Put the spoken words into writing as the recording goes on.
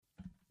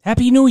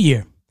Happy New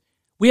Year!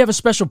 We have a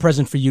special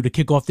present for you to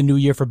kick off the new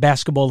year for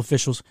basketball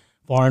officials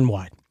far and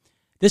wide.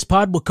 This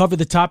pod will cover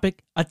the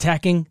topic,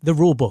 attacking the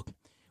rulebook.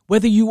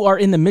 Whether you are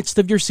in the midst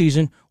of your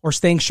season or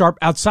staying sharp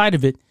outside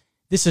of it,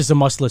 this is a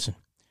must listen.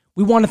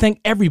 We want to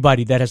thank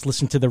everybody that has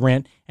listened to the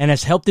rant and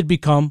has helped it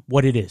become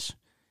what it is.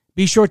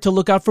 Be sure to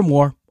look out for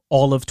more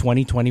all of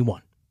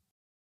 2021.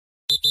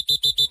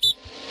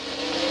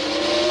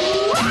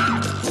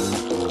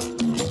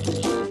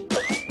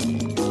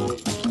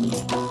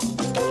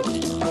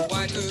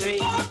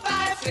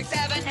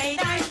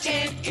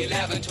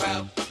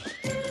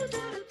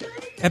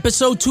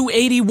 Episode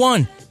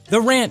 281, The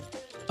Rant,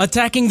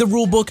 Attacking the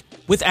Rulebook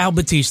with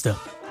Battista.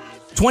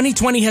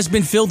 2020 has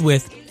been filled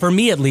with, for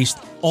me at least,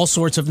 all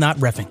sorts of not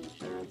reffing.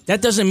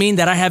 That doesn't mean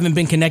that I haven't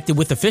been connected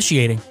with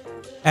officiating.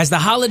 As the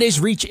holidays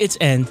reach its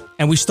end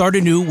and we start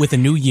anew with a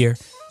new year,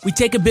 we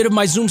take a bit of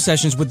my Zoom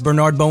sessions with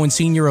Bernard Bowen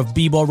Sr. of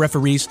Bball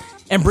Referees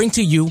and bring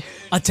to you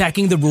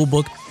Attacking the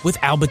Rulebook with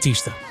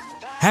Battista.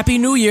 Happy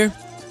New Year,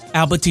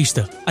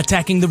 Battista,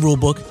 Attacking the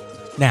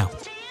Rulebook now.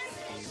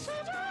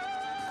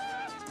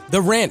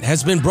 The Rant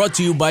has been brought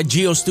to you by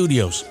Geo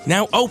Studios,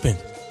 now open.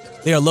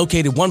 They are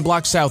located 1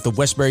 block south of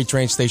Westbury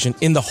train station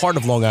in the heart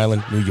of Long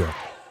Island, New York.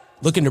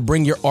 Looking to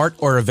bring your art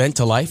or event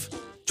to life?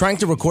 Trying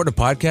to record a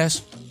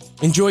podcast?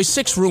 Enjoy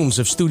 6 rooms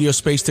of studio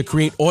space to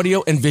create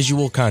audio and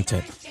visual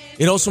content.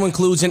 It also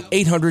includes an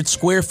 800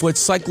 square foot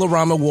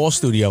cyclorama wall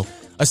studio,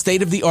 a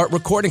state-of-the-art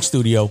recording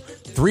studio,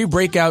 3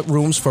 breakout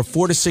rooms for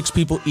 4 to 6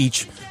 people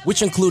each,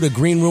 which include a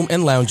green room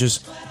and lounges,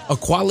 a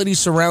quality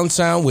surround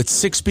sound with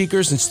 6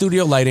 speakers and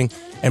studio lighting,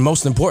 and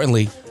most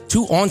importantly,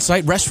 2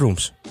 on-site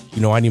restrooms.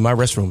 You know I need my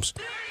restrooms.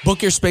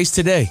 Book your space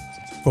today.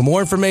 For more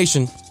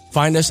information,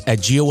 find us at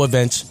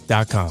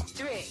geoevents.com.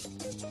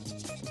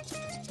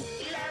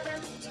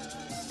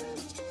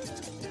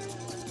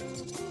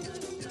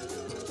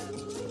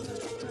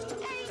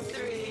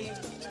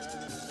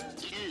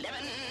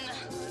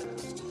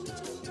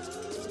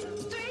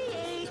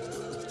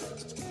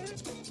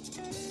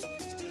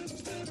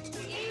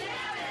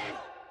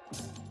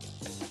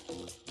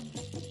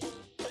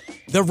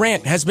 The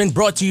Rant has been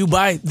brought to you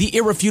by The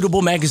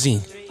Irrefutable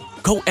Magazine.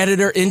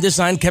 Co-editor in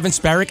design Kevin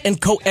Sparrick and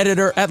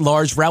co-editor at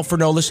large Ralph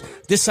Fernolis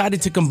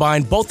decided to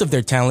combine both of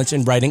their talents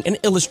in writing and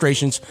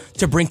illustrations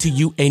to bring to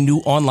you a new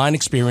online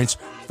experience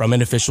from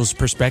an official's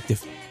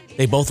perspective.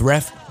 They both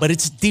ref, but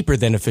it's deeper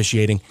than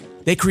officiating.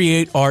 They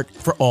create art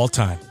for all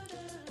time.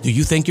 Do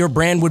you think your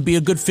brand would be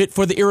a good fit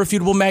for the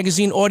Irrefutable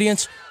Magazine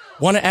audience?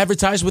 Want to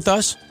advertise with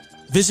us?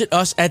 Visit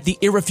us at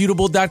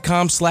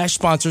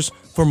theirrefutable.com/sponsors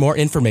for more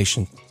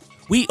information.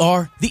 We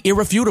are The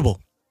Irrefutable.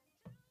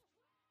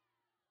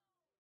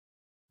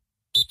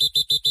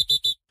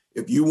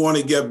 If you want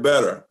to get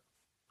better,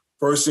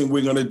 first thing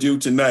we're going to do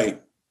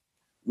tonight,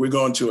 we're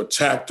going to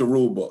attack the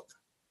rule book.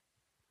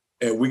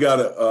 And we got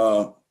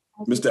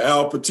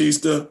Mr.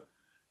 Battista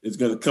is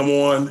going to come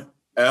on.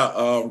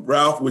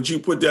 Ralph, would you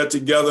put that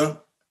together?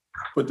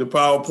 Put the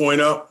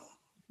PowerPoint up.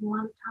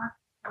 You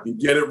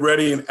get it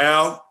ready. And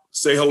Al,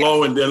 say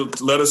hello and then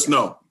let us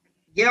know.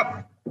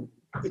 Yep.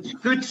 It's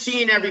good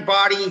seeing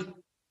everybody.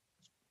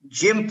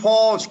 Jim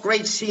Paul, it's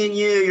great seeing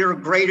you. You're a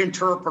great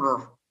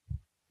interpreter.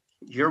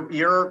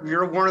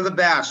 You're one of the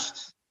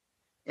best.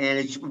 And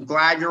I'm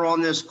glad you're on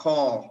this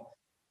call.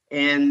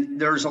 And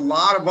there's a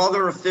lot of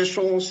other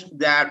officials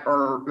that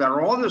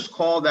are on this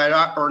call that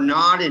are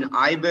not in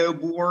IBO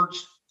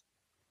boards,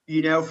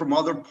 you know, from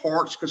other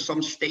parts, because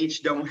some states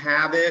don't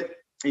have it.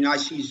 You know, I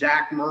see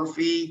Zach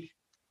Murphy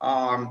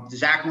from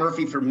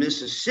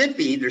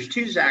Mississippi. There's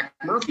 2 Zach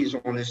Murphys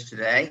on this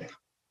today.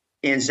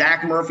 And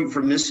Zach Murphy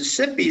from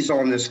Mississippi is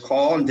on this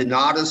call, and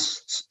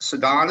Donatus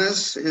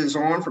Sedanis is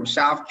on from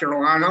South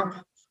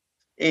Carolina.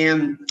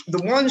 And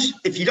the ones,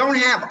 if you don't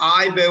have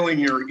IBO in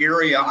your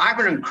area, I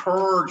would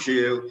encourage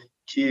you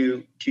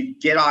to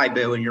get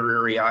IBO in your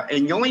area.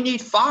 And you only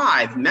need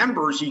 5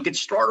 members. You could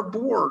start a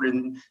board.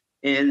 And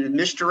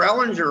Mr.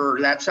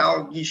 Ellinger, that's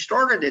how you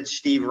started it,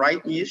 Steve,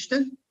 right, in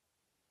Houston?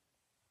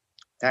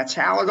 That's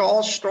how it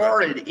all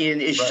started, and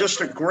it's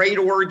just a great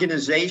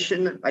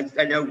organization.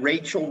 I know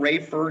Rachel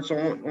Rayford's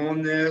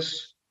on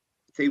this.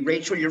 Okay,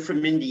 Rachel, you're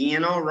from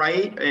Indiana,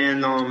 right?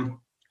 And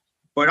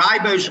but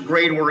IBO's a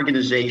great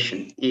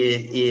organization.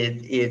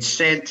 It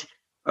sent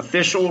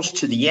officials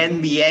to the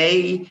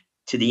NBA,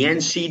 to the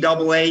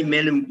NCAA,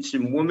 men's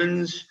and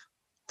women's,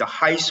 the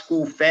high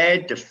school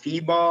fed, to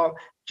FIBA.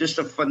 Just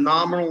a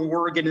phenomenal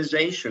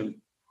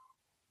organization,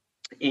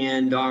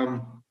 and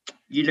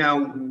you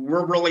know,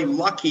 we're really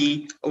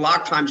lucky. A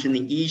lot of times in the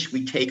East,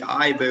 we take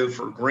IBO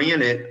for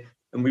granted,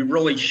 and we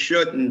really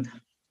shouldn't,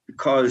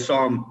 because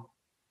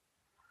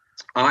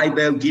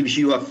IBO gives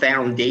you a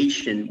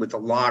foundation with a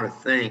lot of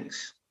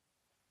things.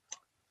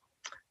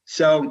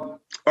 So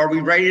are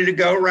we ready to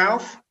go,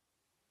 Ralph?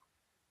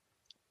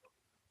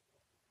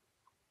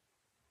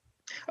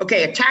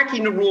 Okay,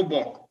 attacking the rule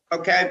book,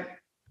 okay?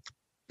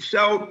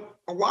 So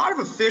a lot of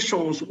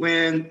officials,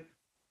 when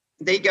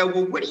they go,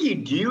 well, what do you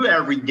do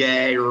every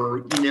day?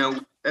 Or, you know,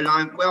 and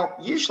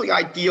usually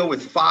I deal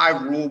with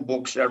 5 rule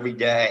books every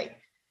day.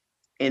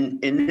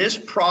 And in this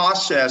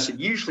process, it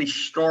usually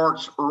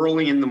starts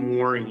early in the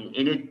morning,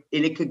 and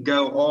it could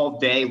go all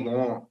day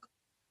long.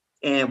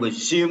 And with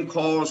Zoom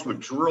calls, with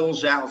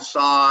drills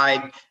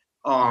outside,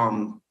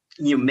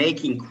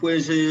 making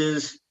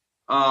quizzes,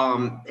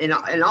 and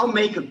I'll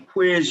make a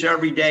quiz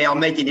every day. I'll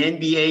make an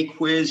NBA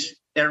quiz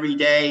every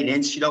day, an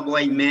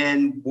NCAA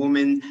men,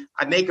 woman.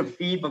 I make a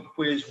FIBA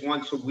quiz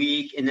once a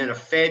week, and then a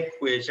Fed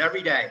quiz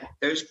every day.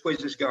 Those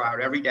quizzes go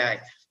out every day.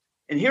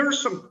 And here are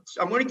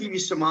I'm going to give you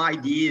some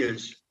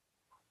ideas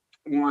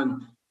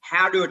on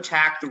how to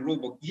attack the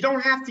rulebook. You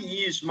don't have to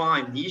use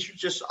mine. These are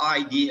just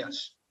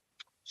ideas.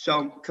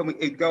 So can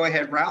we go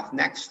ahead, Ralph?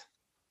 Next.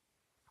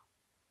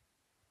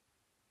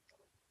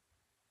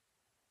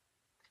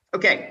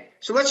 Okay,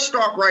 so let's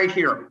start right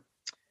here.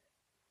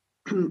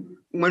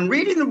 When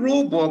reading the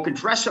rule book,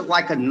 address it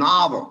like a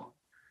novel.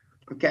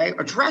 Okay,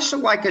 address it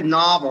like a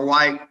novel.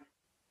 Like,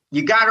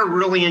 you got to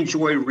really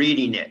enjoy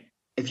reading it.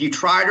 If you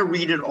try to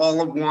read it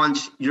all at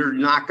once, you're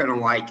not going to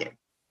like it.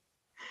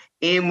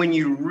 And when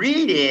you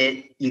read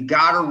it, you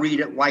got to read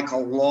it like a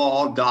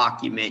law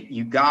document.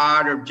 You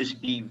got to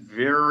just be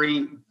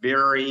very,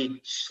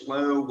 very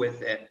slow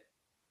with it.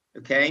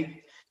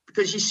 Okay?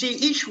 Because you see,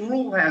 each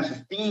rule has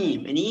a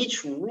theme, and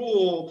each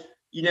rule,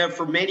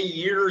 for many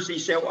years, they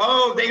say,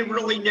 oh, they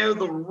really know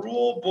the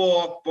rule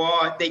book,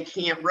 but they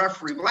can't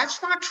referee. Well,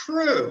 that's not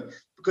true,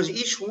 because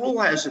each rule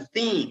has a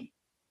theme.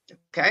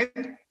 Okay?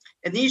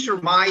 And these are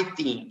my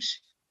themes.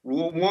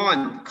 Rule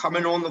 1,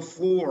 coming on the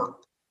floor.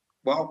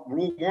 Well,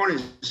 rule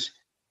 1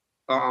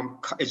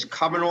 is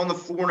coming on the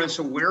floor, and it's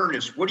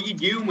awareness. What do you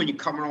do when you're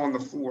coming on the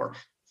floor?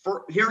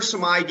 Here's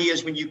some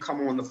ideas when you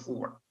come on the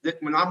floor.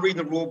 When I'm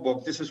reading the rule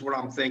book, this is what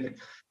I'm thinking.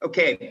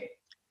 Okay,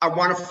 I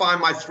want to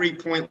find my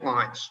 3-point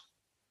lines.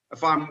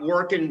 If I'm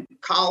working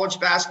college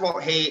basketball,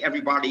 hey,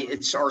 everybody,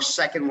 it's our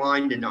second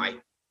line tonight.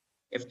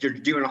 If they're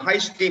doing a high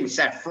school game, it's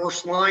that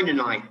first line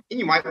tonight. And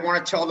you might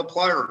want to tell the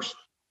players,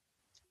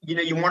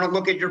 you want to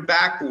look at your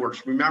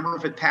backboards. Remember,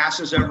 if it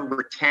passes over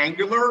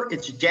rectangular,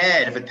 it's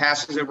dead. If it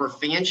passes over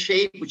fan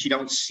shape, which you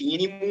don't see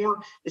anymore,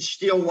 it's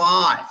still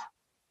live,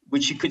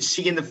 which you could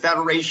see in the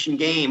Federation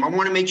game. I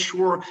want to make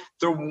sure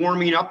they're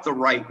warming up the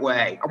right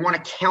way. I want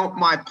to count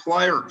my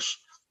players.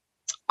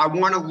 I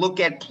want to look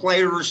at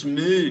players'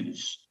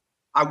 moves.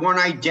 I want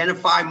to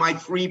identify my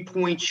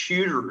 3-point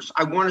shooters.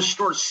 I want to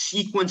start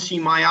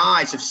sequencing my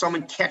eyes. If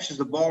someone catches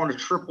the ball in a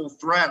triple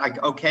threat, I'm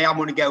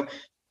going to go,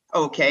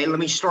 okay, let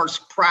me start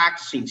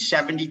practicing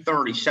 70-30,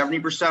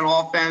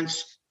 70%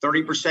 offense,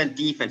 30%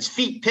 defense.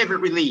 Feet pivot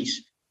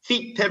release.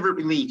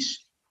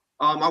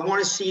 I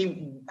want to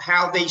see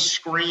how they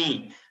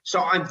screen.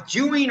 So I'm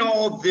doing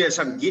all this.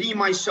 I'm getting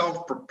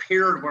myself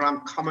prepared when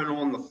I'm coming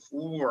on the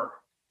floor.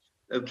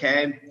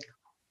 Okay?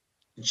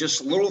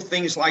 Just little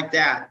things like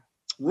that.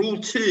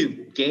 Rule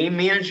 2, game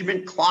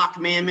management, clock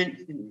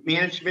management,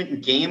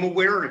 and game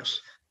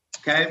awareness.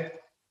 Okay?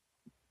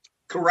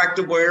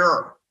 Correctable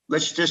error.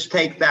 Let's just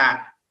take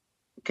that.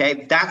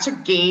 Okay? That's a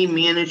game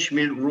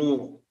management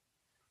rule.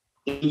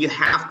 And you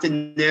have to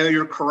know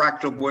your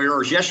correctable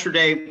errors.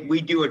 Yesterday,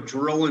 we do a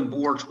drill in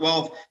boards.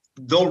 Well,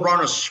 they'll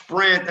run a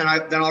sprint, and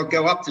then I'll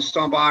go up to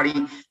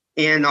somebody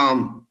and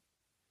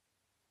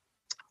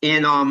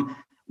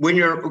when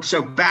you're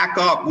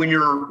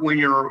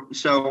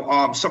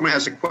someone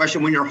has a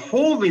question. When you're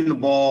holding the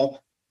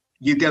ball,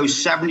 you go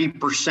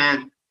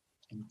 70%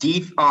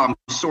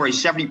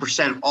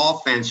 70%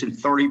 offense and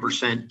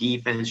 30%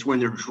 defense. When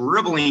they're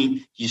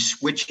dribbling, you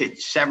switch it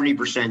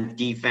 70%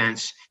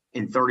 defense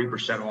and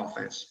 30%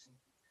 offense.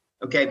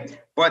 Okay,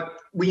 but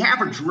we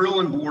have a drill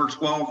in boards.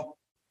 Well,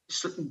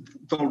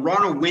 they'll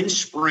run a wind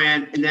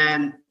sprint, and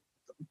then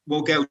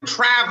we'll go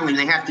traveling.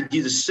 They have to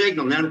do the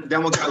signal.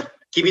 Then we'll go,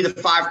 give me the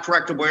 5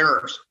 correctable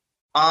errors.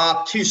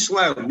 Too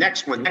slow.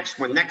 Next one.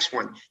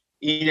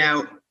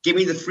 Give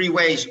me the 3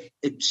 ways.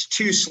 It's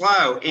too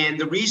slow. And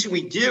the reason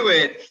we do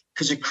it,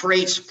 because it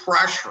creates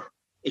pressure.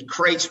 It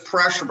creates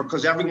pressure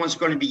because everyone's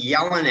going to be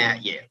yelling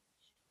at you.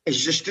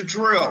 It's just a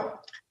drill.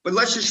 But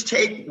let's just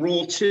take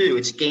rule 2.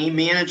 It's game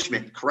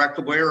management,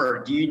 correctable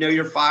error. Do you know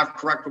your 5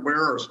 correctable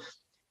errors?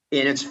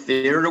 And it's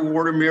fair to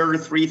award a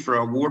merited free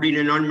throw, awarding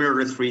an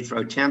unmerited free throw,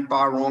 attempt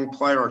by wrong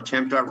player,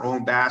 attempt at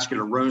wrong basket,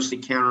 erroneously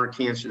counter or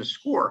cancel the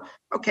score.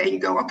 Okay, you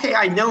go, okay,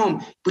 I know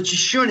them, but you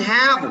shouldn't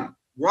have them.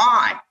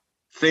 Why?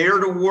 Fair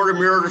to award a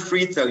merited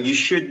free throw. You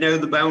should know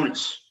the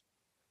bonus.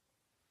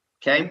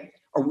 Okay?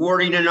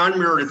 Awarding an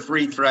unmerited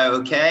free throw,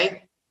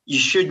 okay? You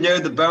should know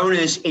the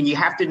bonus, and you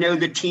have to know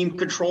the team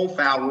control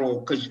foul rule,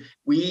 because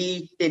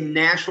we in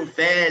National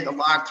Fed a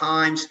lot of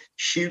times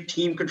shoot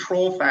team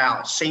control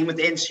fouls. Same with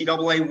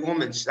NCAA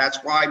women's. That's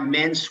why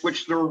men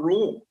switch their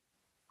rule.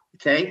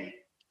 Okay?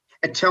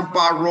 Attempt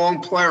by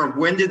wrong player.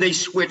 When do they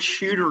switch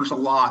shooters a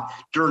lot?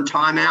 During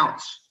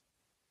timeouts.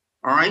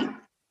 All right?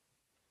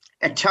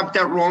 Attempt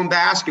at wrong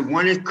basket.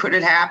 When could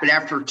it happen?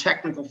 After a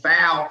technical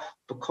foul,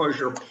 because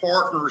your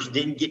partners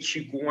didn't get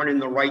you going in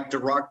the right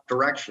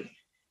direction.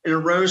 and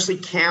erroneously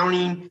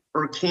counting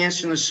or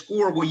canceling the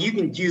score. Well, you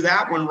can do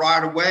that one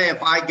right away.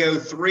 If I go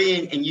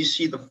 3 and you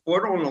see the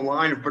foot on the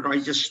line, if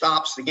Bernard just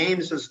stops the game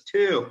and says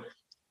 2,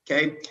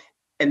 okay?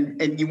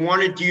 And you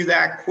want to do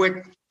that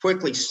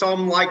quickly.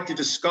 Some like to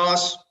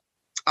discuss.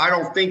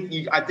 I think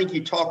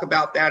you talk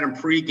about that in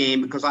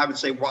pregame, because I would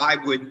say, why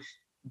would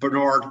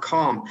Bernard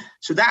come?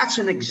 So that's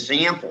an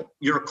example.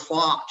 Your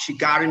clocks, you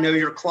got to know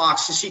your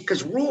clocks. You see,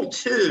 because Rule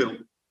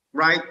 2,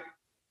 right?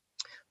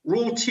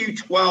 Rule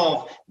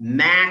 212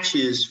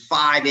 matches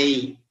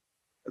 5-8,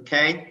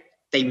 okay?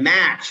 They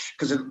match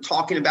because they're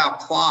talking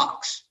about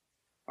clocks,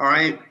 all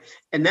right?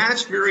 And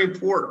that's very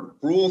important.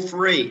 Rule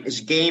 3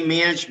 is game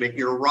management,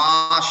 your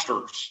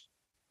rosters,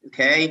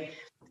 okay?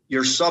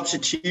 Your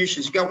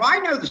substitutions. You go, well, I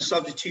know the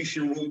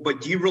substitution rule,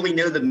 but do you really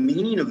know the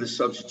meaning of the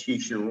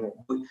substitution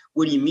rule?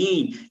 What do you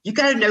mean? You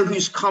got to know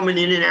who's coming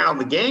in and out of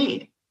the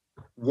game.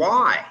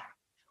 Why?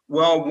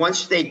 Well,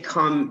 once they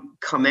come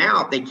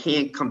out, they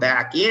can't come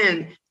back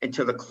in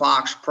until the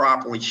clock's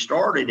properly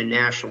started in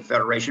National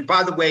Federation.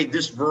 By the way,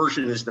 this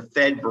version is the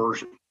Fed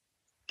version,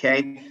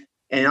 okay?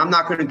 And I'm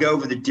not going to go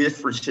over the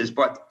differences,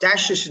 but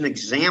that's just an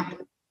example,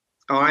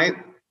 all right?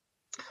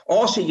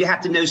 Also, you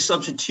have to know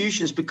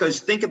substitutions, because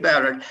think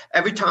about it.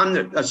 Every time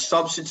that a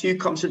substitute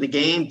comes to the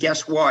game,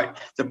 guess what?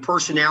 The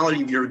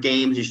personality of your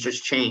game has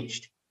just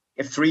changed.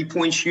 If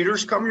 3-point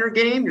shooters come to your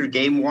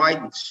game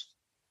widens.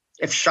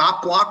 If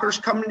shot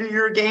blockers come into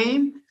your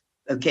game,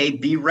 okay,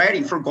 be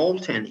ready for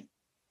goaltending.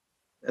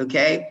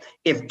 Okay?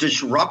 If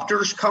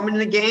disruptors come in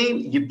the game,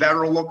 you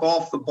better look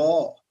off the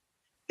ball.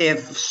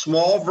 If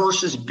small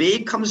versus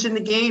big comes in the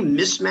game,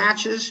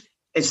 mismatches,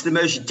 it's the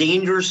most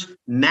dangerous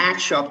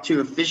matchup to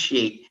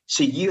officiate.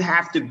 So you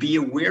have to be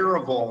aware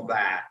of all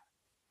that.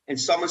 And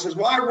someone says,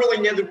 well, I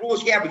really know the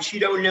rules. Yeah, but you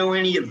don't know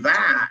any of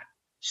that.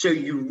 So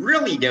you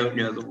really don't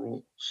know the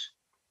rules.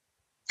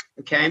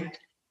 Okay?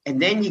 And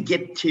then you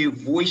get to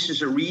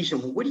voices of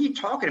reason. Well, what are you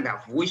talking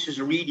about? Voices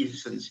of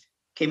reasons.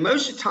 Okay,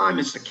 most of the time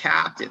it's the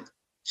captain.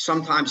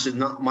 Sometimes it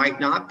might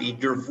not be.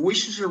 There are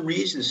voices of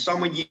reason,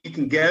 someone you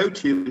can go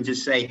to and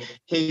just say,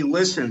 hey,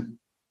 listen,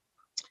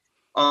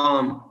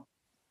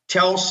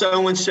 tell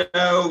so-and-so,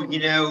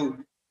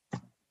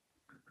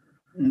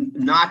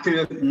 not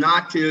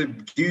to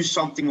do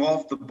something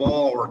off the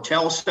ball, or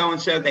tell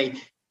so-and-so that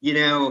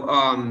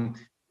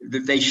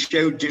they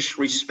show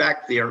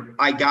disrespect there.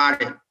 I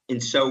got it,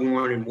 and so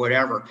on and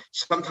whatever.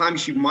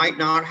 Sometimes you might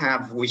not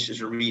have voices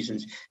or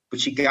reasons,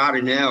 but you got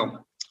to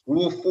know.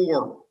 Rule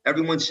 4,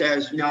 everyone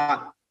says,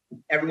 well,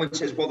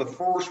 the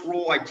first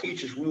rule I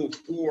teach is Rule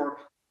 4.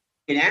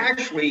 And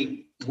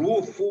actually,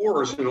 Rule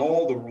 4 is in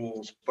all the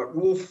rules, but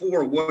Rule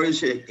 4, what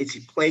is it? It's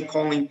play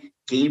calling,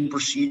 game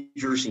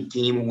procedures, and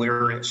game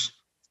awareness,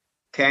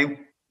 okay?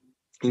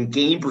 In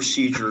game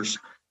procedures,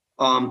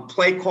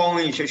 play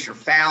calling is just your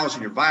fouls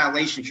and your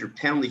violations, your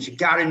penalties. You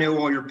got to know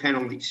all your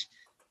penalties.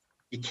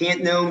 You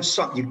can't know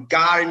them. You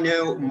got to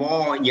know them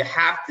all, and you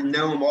have to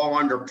know them all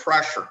under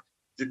pressure.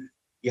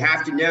 You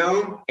have to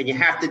know them, and you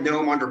have to know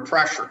them under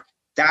pressure.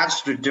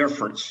 That's the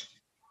difference.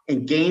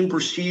 In game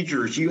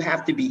procedures, you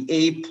have to be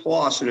A+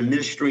 in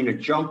administering a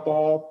jump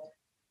ball,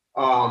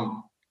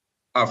 a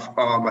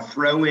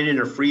throw in,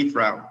 and a free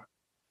throw.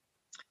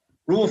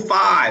 Rule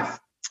 5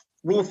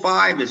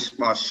 is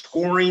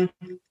scoring.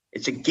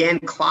 It's again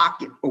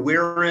clock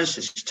awareness.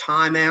 It's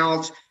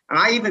timeouts, and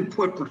I even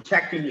put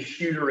protecting the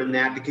shooter in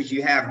that, because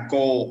you have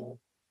goal.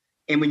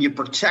 And when you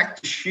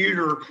protect the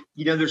shooter,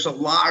 there's a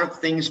lot of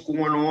things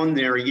going on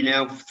there,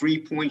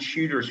 3-point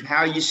shooters,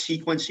 how you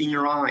sequencing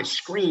your eyes,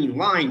 screen,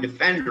 line,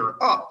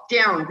 defender, up,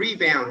 down,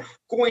 rebound,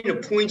 going to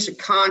points of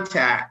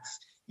contact,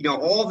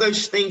 all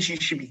those things you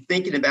should be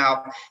thinking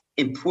about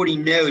and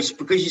putting notes,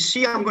 because you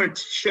see, I'm going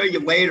to show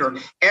you later,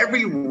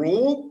 every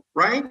rule,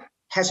 right,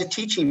 has a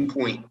teaching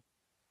point.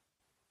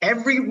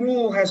 Every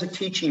rule has a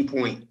teaching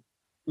point.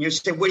 You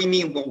say, what do you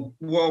mean?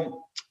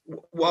 Well,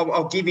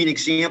 I'll give you an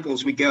example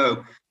as we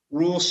go.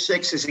 Rule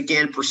 6 is,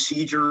 again,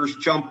 procedures,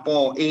 jump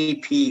ball,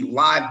 AP,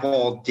 live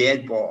ball,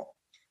 dead ball.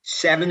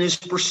 7 is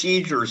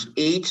procedures.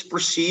 8's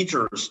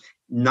procedures.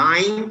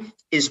 9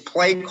 is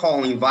play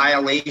calling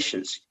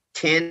violations.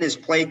 10 is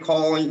play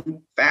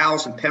calling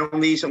fouls and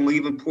penalties. And we'll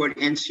even put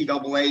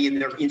NCAA in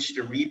their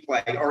instant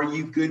replay. Are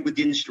you good with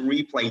instant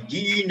replay? Do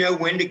you know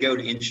when to go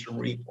to instant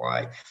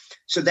replay?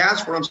 So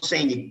that's what I'm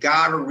saying. You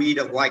got to read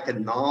it like a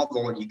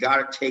novel, and you got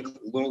to take a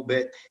little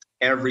bit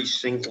every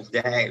single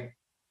day.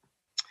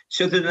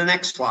 So to the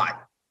next slide.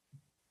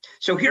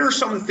 So here are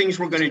some of the things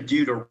we're going to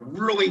do to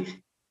really,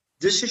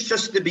 this is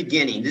just the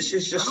beginning. This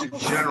is just a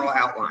general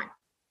outline.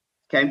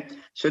 Okay.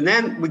 So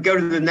then we go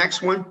to the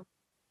next one.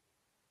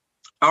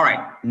 All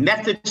right.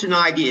 Methods and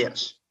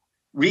ideas.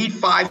 Read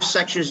 5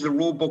 sections of the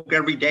rule book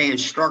every day and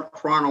start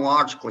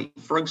chronologically.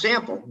 For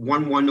example,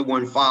 1-1 to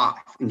 1-5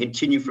 and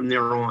continue from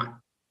there on.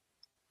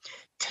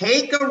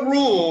 Take a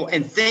rule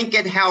and think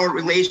at how it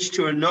relates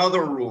to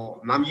another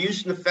rule. And I'm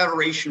using the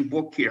Federation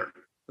book here.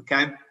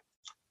 Okay.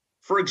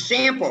 For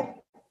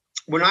example,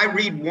 when I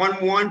read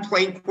 1-1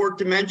 playing court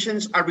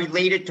dimensions, I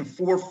relate it to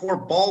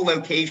 4-4 ball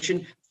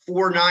location,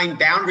 4-9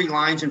 boundary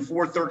lines and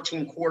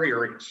 4-13 court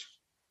areas.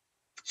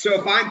 So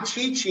if I'm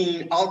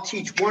teaching, I'll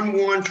teach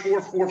 1-1,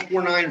 4-4,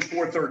 4-9, and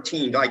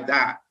 4-13 like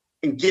that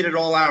and get it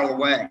all out of the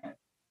way.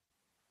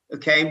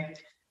 Okay,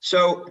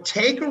 so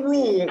take a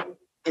rule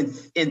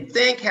and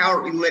think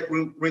how it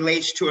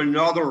relates to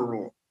another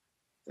rule.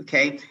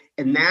 Okay,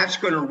 and that's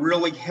going to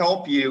really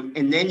help you.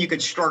 And then you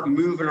could start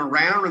moving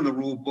around in the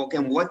rule book.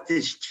 And what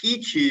this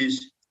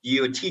teaches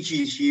you, it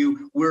teaches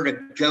you where to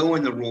go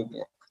in the rule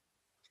book.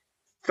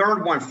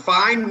 Third one,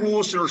 find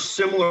rules that are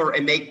similar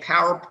and make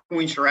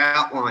PowerPoints or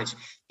outlines.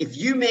 If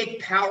you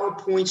make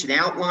PowerPoints and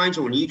outlines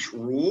on each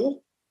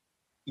rule,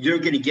 you're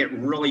going to get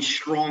really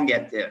strong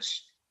at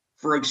this.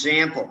 For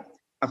example,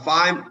 if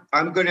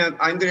I'm going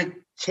to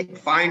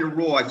find a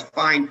rule, I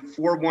find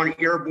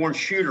 4-1 airborne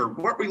shooter.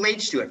 What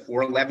relates to it?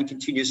 4-11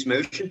 continuous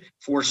motion,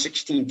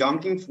 4-16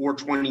 dunking,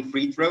 4-20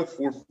 free throw,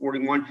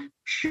 4-41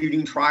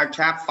 shooting try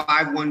tap,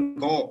 5-1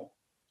 goal.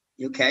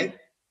 Okay,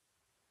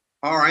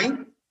 all right.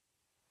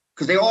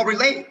 Because they all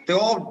relate. They're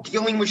all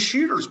dealing with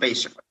shooters,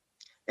 basically.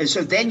 And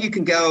so then you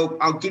can go,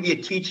 I'll give you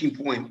a teaching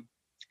point.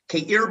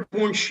 Okay,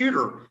 airborne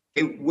shooter.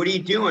 Okay, what are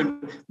you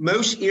doing?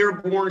 Most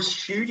airborne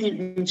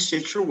shooting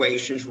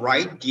situations,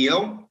 right,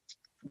 deal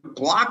with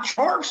block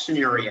charge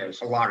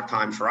scenarios a lot of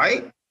times,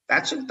 right?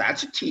 That's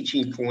a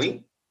teaching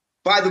point.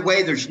 By the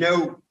way, there's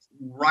no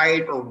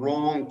right or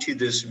wrong to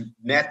this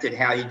method,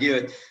 how you do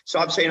it. So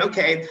I'm saying,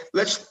 okay,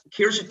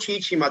 here's a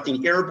teaching about the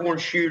airborne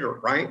shooter,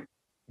 right?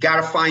 Got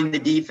to find the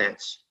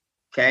defense.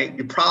 Okay,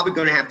 you're probably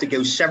going to have to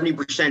go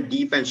 70%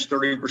 defense,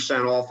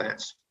 30%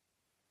 offense.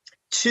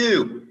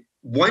 2,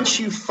 once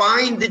you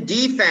find the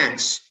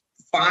defense,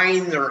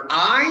 find their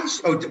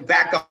eyes. Oh,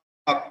 back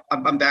up.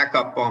 I'm back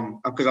up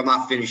because I'm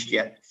not finished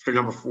yet for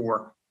number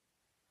 4.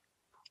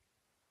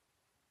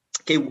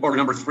 Okay, or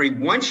number 3.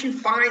 Once you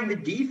find the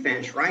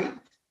defense, right,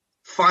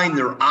 find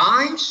their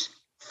eyes,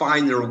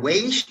 find their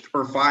waist,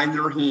 or find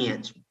their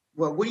hands.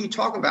 Well, what are you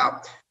talking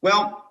about?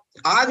 Well,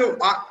 either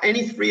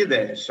any 3 of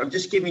those. I'm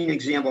just giving you an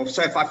example.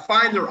 So if I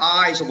find their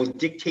eyes, it will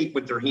dictate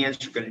what their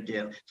hands are going to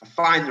do. If I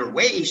find their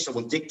waist, it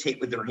will dictate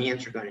what their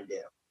hands are going to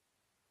do.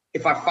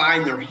 If I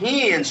find their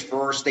hands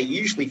first, they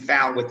usually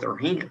foul with their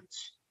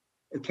hands.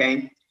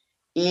 Okay,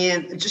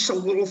 and just a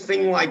little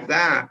thing like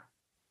that,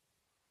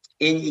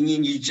 and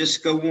you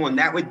just go on.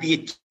 That would be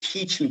a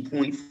teaching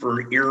point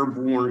for an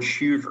airborne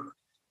shooter.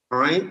 All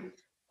right.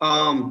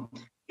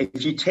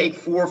 If you take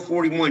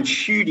 441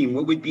 shooting,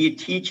 what would be a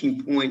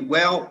teaching point?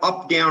 Well,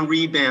 up, down,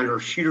 rebounder,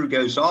 shooter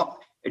goes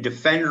up, a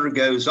defender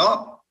goes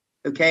up.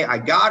 Okay, I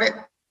got it.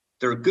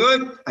 They're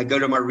good. I go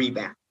to my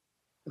rebound.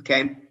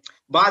 Okay.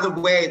 By the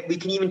way, we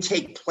can even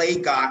take play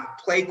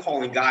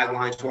calling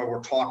guidelines while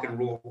we're talking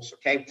rules.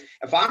 Okay.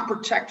 If I'm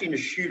protecting a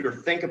shooter,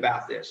 think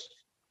about this.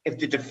 If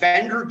the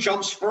defender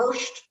jumps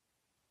first,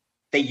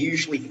 they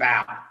usually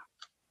foul.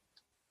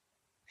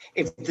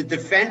 If the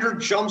defender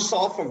jumps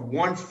off of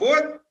 1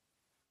 foot,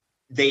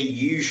 they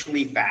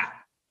usually foul.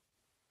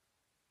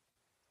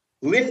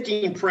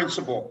 Lifting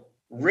principle,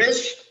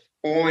 wrist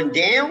on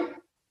down,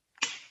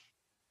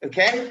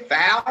 okay,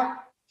 foul,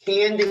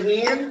 hand to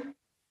hand,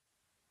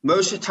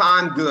 most of the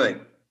time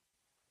good.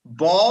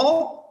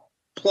 Ball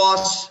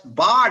plus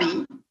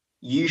body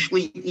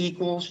usually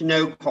equals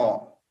no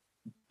call.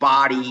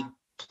 Body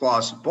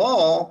plus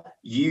ball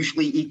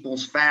usually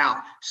equals foul.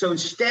 So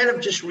instead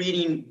of just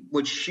reading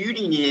what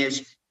shooting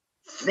is,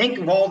 think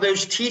of all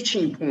those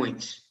teaching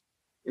points.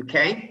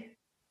 Okay,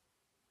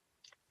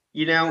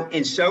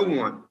 and so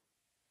on.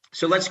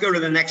 So let's go to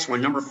the next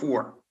one, number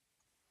 4.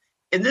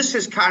 And this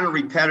is kind of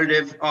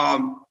repetitive.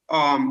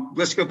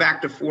 Let's go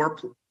back to 4,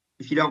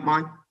 if you don't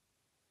mind.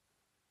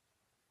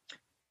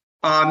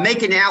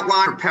 Make an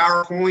outline or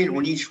PowerPoint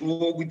on each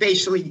rule. We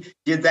basically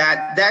did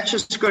that. That's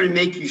just going to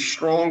make you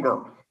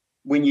stronger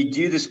when you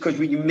do this, because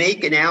when you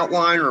make an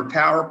outline or a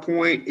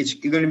PowerPoint, it's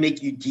going to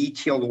make you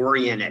detail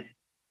oriented.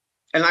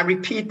 And I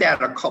repeat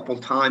that a couple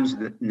times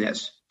in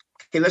this.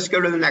 Okay, let's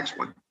go to the next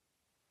one.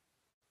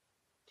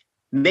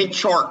 Make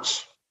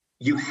charts.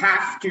 You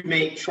have to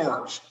make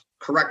charts.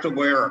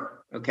 Correctable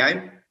error,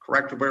 okay?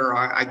 Correctable error.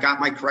 I got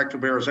my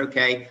correctable errors,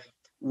 okay.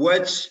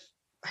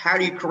 How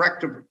do you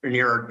correct an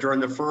error?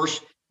 During the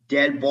first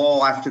dead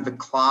ball after the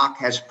clock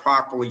has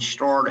properly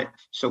started.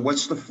 So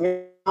what's the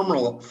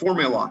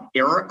formula?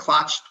 Error,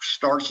 clock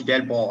starts,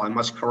 dead ball, I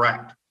must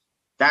correct.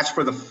 That's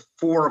for the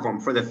 4 of them.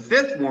 For the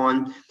 5th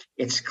one,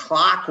 it's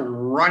clock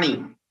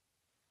running,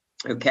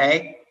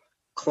 okay?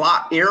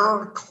 Clock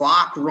error,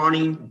 clock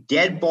running,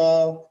 dead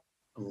ball,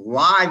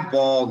 live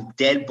ball,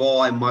 dead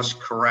ball, I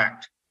must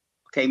correct.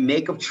 Okay,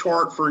 make a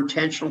chart for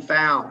intentional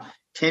foul.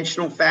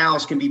 Intentional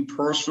fouls can be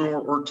personal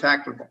or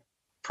technical.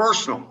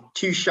 Personal,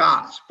 2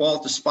 shots, ball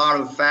at the spot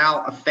of the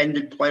foul,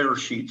 offended player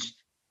shoots.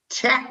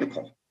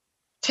 Technical,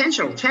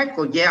 intentional,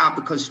 technical, yeah,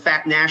 because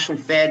National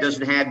Fed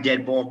doesn't have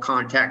dead ball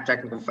contact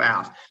technical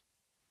fouls.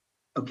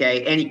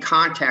 Okay, any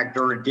contact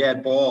during a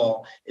dead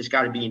ball has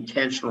got to be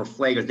intentional or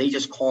flagrant. They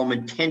just call them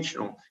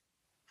intentional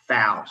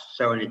fouls.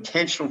 So an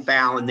intentional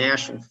foul in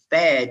National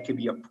Fed could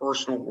be a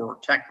personal or a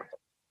technical.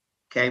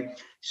 Okay,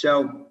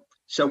 so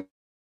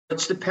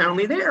what's the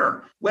penalty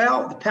there?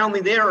 Well, the penalty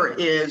there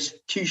is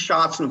 2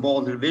 shots in the ball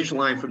to the division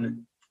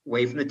line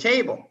away from the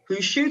table. Who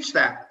shoots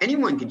that?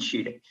 Anyone can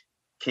shoot it.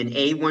 Can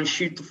A1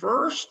 shoot the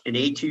first and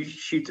A2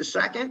 shoot the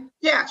second?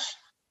 Yes.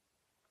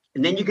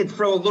 And then you can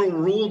throw a little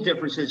rule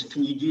differences.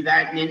 Can you do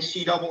that in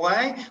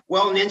NCAA?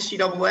 Well, in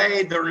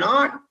NCAA, they're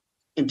not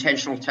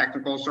intentional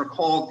technicals. They're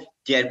called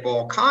dead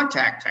ball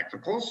contact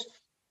technicals.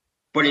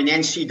 But in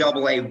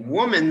NCAA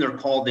women, they're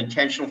called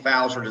intentional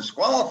fouls or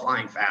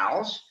disqualifying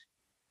fouls.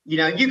 You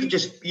know, you could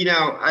just, you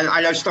know,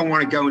 I just don't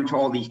want to go into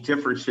all these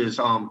differences.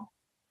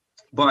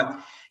 But,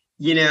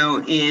 you know,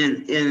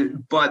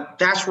 but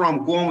that's where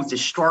I'm going with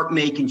this. Start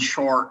making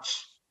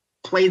charts.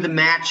 Play the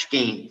match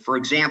game. For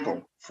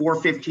example,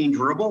 4-15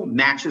 dribble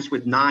matches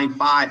with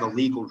 9-5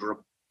 illegal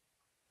dribble.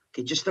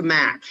 Okay, just a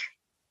match.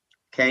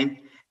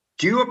 Okay,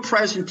 do a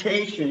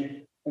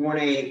presentation on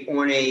a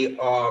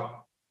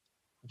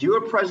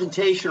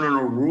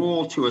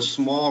rule to a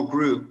small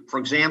group. For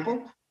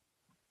example,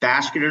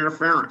 basket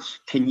interference.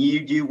 Can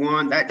you do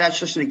one? That's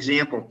just an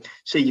example.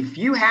 So if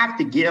you have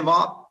to get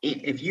up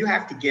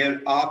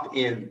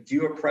and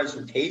do a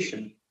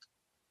presentation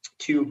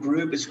to a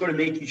group, it's going to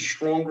make you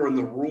stronger in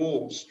the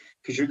rules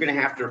because you're going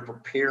to have to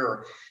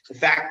prepare. In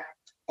fact,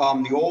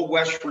 the old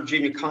West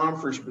Virginia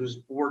Conference was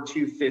Board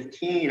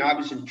 215. I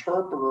was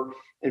interpreter,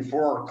 and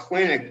for our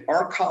clinic,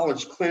 our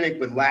college clinic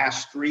would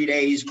last 3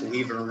 days,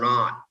 believe it or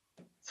not.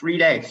 3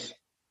 days.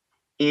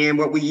 And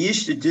what we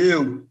used to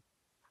do,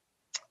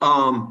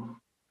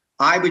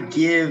 I would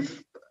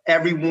give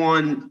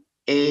everyone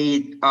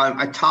a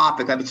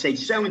topic. I would say,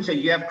 so-and-so,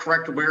 you have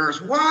correct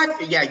awareness.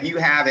 What? Yeah, you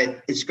have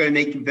it. It's going to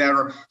make you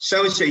better.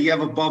 So-and-so, you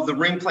have above the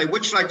ring play.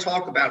 What should I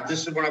talk about?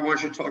 This is what I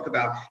want you to talk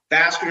about.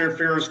 Basket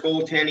interference,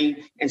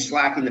 goaltending, and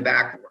slacking the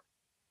backboard.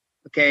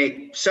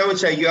 Okay,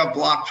 so-and-so, you have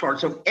block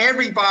charts. So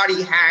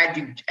everybody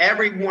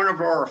every one of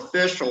our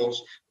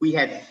officials, we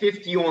had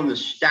 50 on the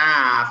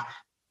staff.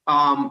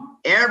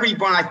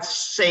 Everybody, I'd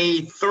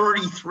say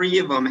 33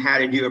 of them had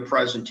to do a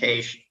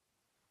presentation.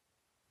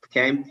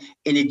 Okay,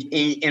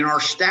 and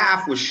our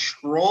staff was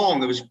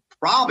strong. It was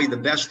probably the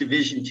best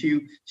Division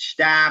II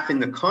staff in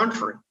the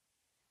country,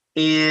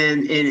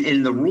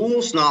 and the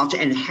rules knowledge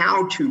and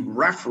how to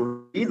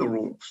referee the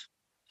rules.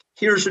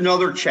 Here's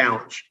another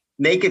challenge: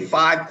 make a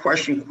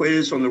 5-question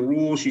quiz on the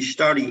rules you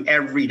study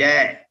every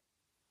day.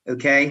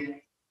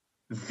 Okay,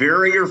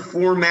 vary your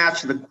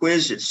formats of the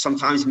quizzes.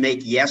 Sometimes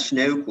make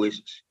yes/no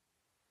quizzes,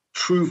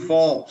 true,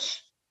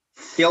 false,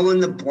 fill in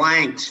the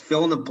blanks.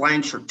 Fill in the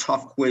blanks are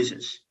tough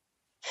quizzes.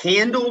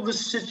 Handle the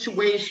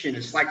situation.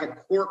 It's like a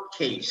court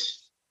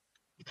case.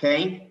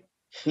 Okay?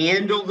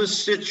 Handle the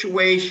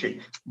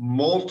situation.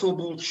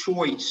 Multiple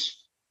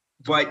choice.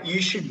 But you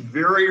should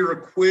vary your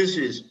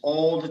quizzes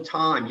all the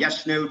time.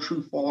 Yes, no,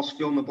 true, false,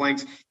 fill in the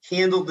blanks.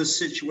 Handle the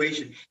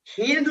situation.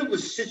 Handle the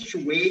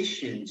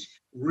situations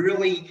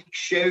really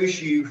shows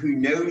you who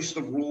knows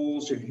the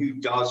rules and who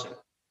doesn't.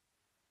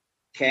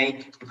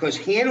 Okay? Because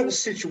handle the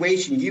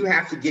situation, you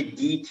have to get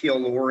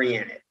detail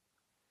oriented.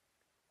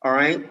 All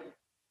right?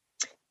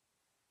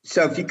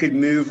 So if you could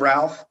move,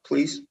 Ralph,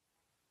 please.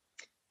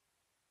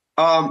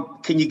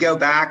 Can you go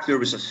back? There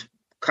was a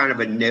kind of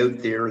a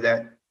note there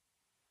that,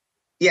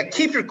 yeah,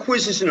 keep your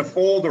quizzes in a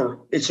folder.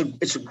 It's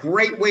a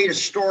great way to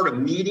start a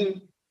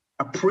meeting,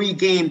 a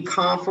pre-game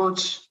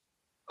conference.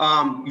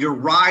 You're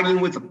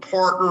riding with a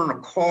partner in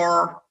a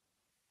car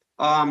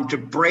to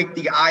break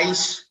the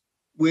ice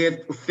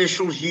with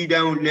officials you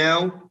don't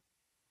know.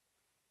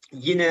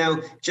 You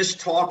know, just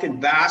talking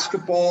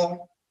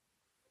basketball.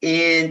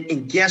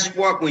 And guess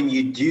what? When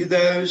you do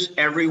those,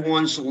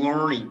 everyone's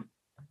learning,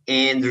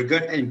 and they're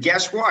good. And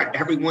guess what?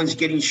 Everyone's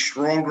getting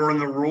stronger in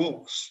the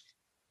rules.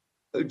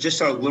 Just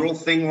a little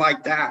thing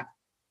like that.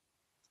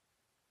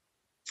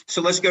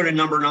 So let's go to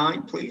number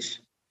 9, please.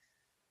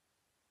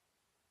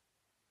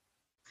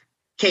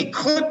 Okay,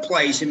 clip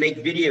plays and make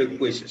video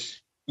quizzes.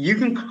 You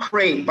can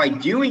create, by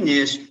doing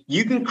this,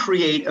 you can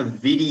create a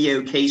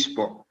video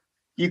casebook.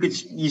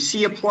 You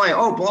see a play,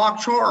 oh,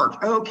 block charge.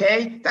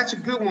 Okay, that's a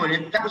good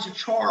one. That was a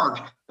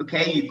charge.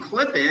 Okay, you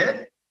clip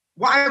it.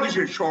 Why was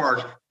your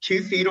charge?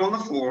 2 feet on the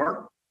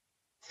floor,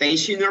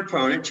 facing their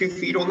opponent, 2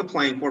 feet on the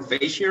playing court,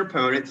 facing your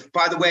opponent.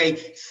 By the way,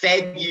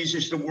 Fed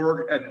uses the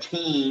word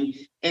obtain,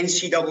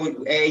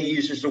 NCAA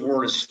uses the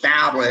word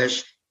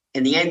establish,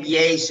 and the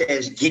NBA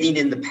says getting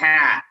in the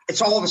pad.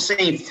 It's all the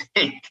same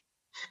thing.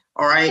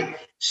 All right.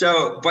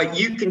 So, but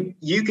you can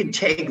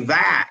take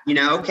that, you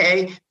know,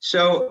 okay.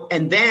 So,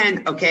 and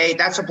then, okay,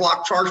 that's a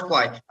block charge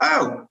play.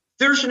 Oh,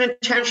 there's an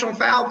intentional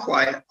foul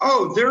play.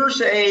 Oh, there's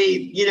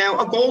a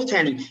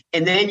goaltending.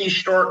 And then you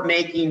start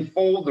making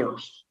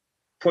folders,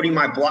 putting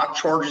my block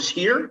charges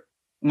here,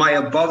 my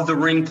above the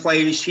ring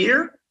plays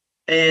here,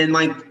 and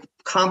my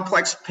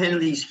complex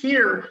penalties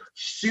here.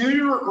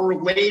 Sooner or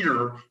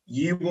later,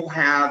 you will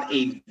have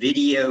a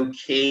video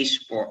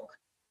casebook.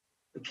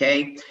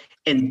 Okay.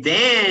 And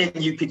then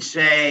you could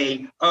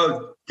say,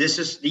 oh,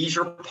 these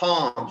are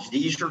palms,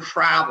 these are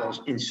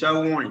travels, and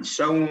so on and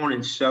so on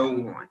and so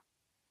on.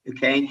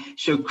 Okay,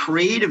 so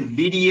create a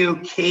video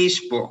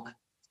casebook.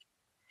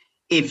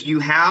 if you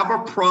have a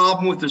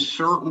problem with a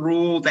certain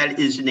rule that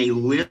is in a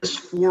list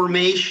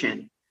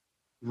formation,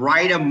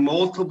 write a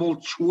multiple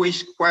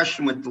choice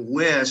question with the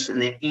list,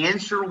 and the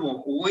answer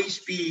will always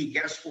be,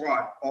 guess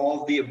what?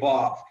 All of the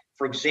above.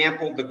 For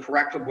example, the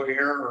correctable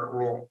error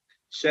rule.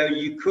 So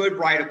you could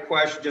write a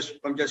question,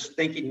 I'm just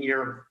thinking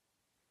here.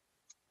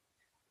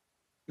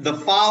 The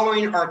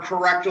following are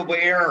correctable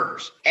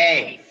errors.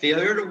 A,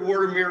 failure to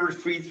award a mirrored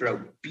free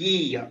throw.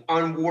 B,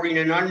 unawarding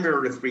an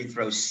unmirrored free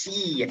throw.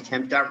 C,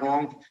 attempt at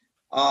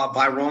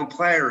by wrong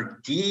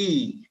player.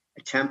 D,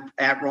 attempt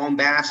at wrong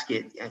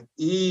basket.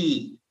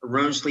 E,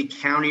 erroneously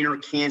counting or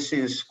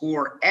canceling the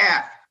score.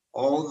 F,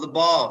 all of the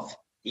above.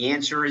 The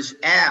answer is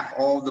F,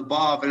 all of the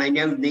above. And I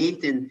know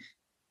Nathan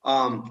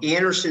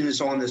Anderson is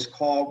on this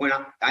call. When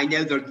I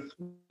know that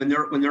when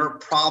there are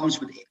problems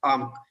with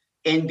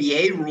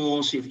NBA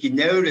rules, if you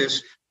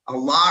notice, a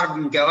lot of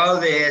them go,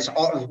 oh, there's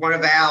one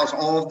of ours,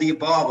 all of the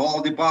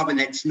above, and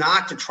it's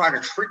not to try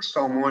to trick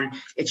someone.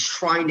 It's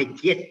trying to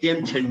get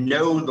them to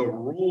know the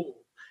rule.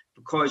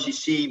 Because you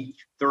see,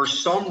 there are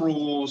some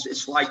rules,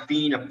 it's like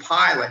being a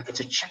pilot. It's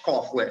a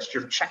checkoff list.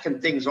 You're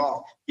checking things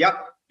off.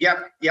 Yep.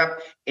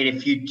 And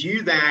if you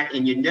do that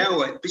and you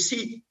know it, but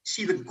see,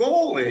 the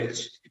goal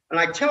is, and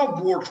I tell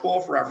Board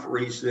 12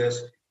 referees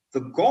this, the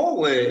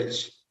goal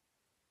is,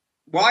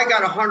 well, I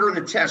got 100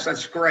 in the test.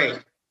 That's great.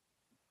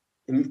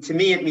 And to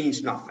me, it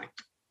means nothing.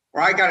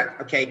 Or I got it.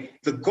 Okay.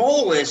 The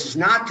goal is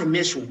not to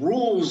miss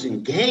rules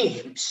in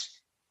games.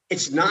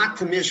 It's not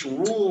to miss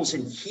rules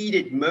in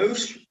heated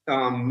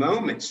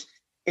moments,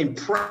 in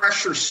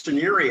pressure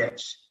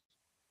scenarios.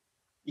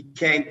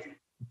 Okay.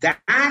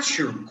 That's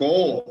your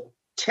goal.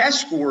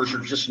 Test scores are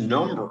just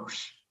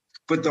numbers.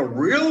 But the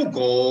real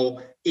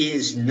goal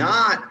is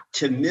not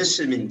to miss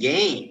them in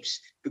games.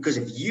 Because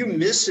if you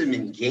miss them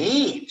in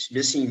games,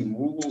 missing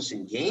rules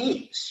in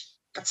games,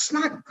 that's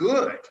not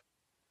good.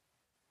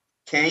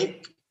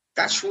 Okay?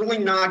 That's really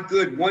not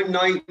good. One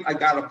night I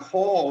got a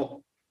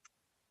call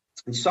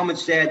and someone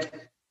said,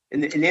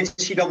 and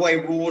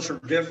NCAA rules are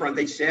different.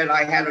 They said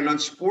I had an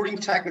unsporting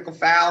technical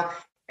foul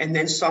and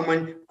then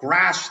someone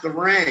grasped the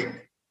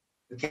ring.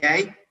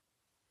 Okay?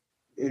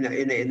 And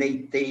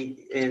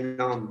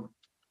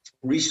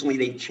recently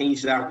they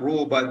changed that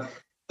rule, but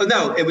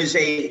no, it was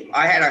I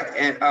had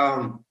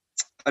an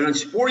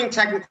unsporting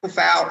technical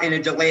foul and a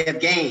delay of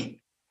game.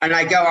 And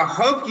I go, I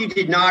hope you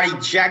did not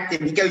eject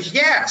him. He goes,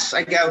 yes.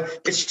 I go,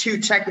 it's 2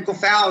 technical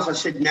fouls. I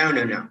said,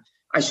 no.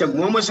 I said,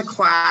 one was a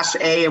class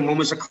A and one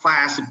was a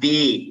class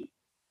B.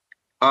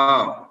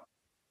 Oh,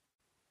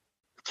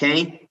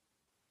 okay.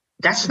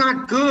 That's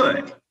not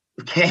good.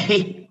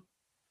 Okay.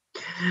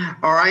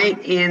 All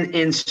right.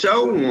 And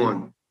so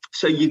on.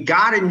 So you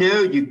got to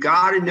know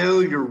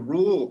your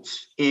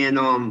rules,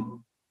 and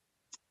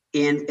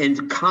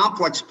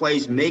complex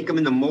plays, make them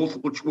into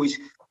multiple choice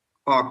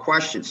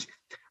questions.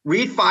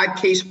 Read 5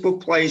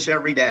 casebook plays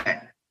every day.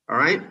 All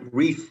right.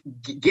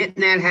 Get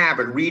in that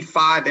habit. Read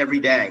 5 every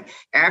day.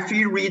 After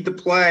you read the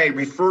play,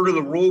 refer to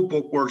the rule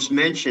book where it's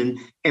mentioned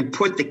and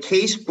put the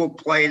casebook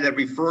play that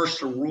refers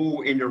to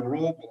rule in the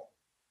rule book.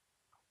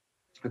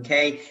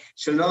 Okay.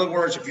 So in other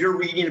words, if you're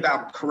reading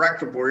about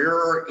correctable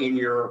error in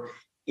your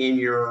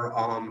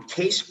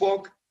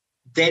casebook,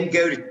 then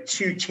go to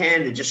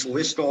 210 and just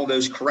list all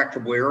those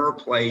correctable error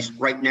plays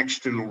right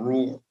next to the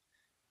rule.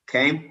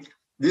 Okay.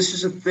 This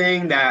is a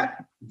thing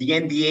that the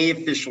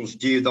NBA officials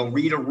do. They'll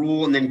read a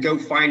rule and then go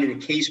find it in a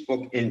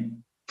casebook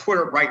and put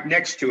it right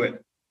next to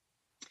it.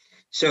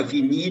 So if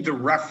you need to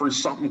reference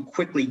something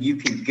quickly, you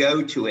can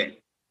go to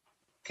it.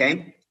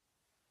 Okay.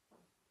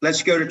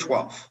 Let's go to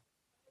 12.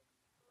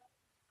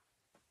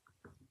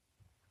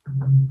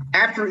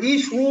 After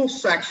each rule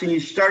section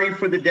you study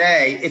for the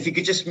day, if you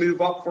could just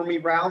move up for me,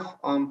 Ralph.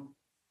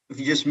 If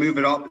you just move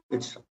it up,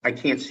 I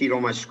can't see it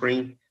on my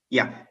screen.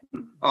 Yeah.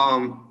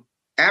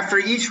 After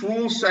each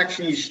rule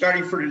section you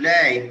study for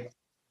today,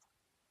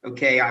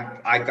 okay,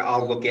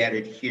 I'll look at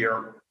it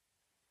here.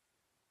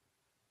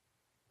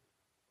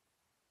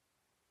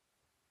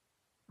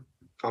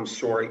 I'm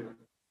sorry.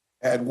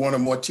 Add 1 or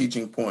more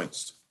teaching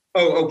points.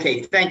 Oh,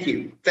 okay. Thank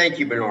you,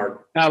 Bernard.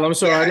 Al, I'm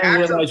sorry. I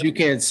didn't realize you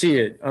can't see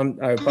it.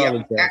 I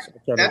apologize.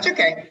 Yeah, that's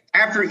okay.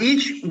 After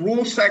each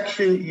rule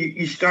section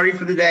you study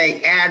for the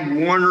day, add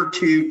 1 or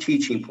 2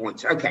 teaching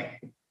points. Okay.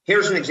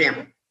 Here's an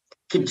example.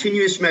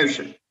 Continuous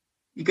motion.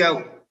 You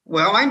go,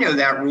 well, I know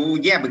that rule.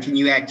 Yeah, but can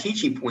you add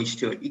teaching points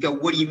to it? You go,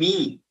 what do you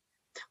mean?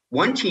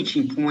 One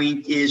teaching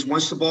point is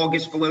once the ball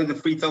gets below the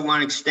free throw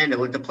line extended,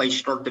 let the play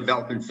start,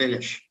 develop, and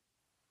finish.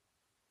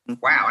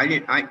 Wow,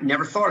 I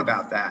never thought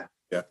about that.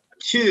 Yeah.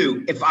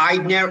 2, if I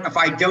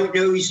don't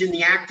know he's in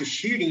the act of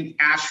shooting,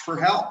 ask for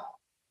help.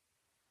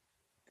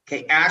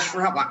 Okay, ask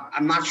for help.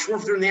 I'm not sure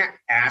if they're in the act.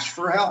 Ask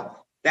for help.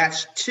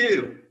 That's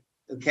 2.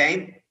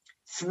 Okay.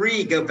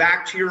 3, go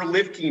back to your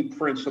lifting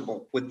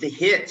principle with the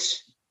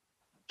hits.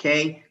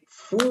 Okay.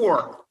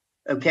 4,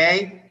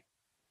 okay,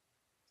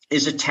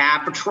 is a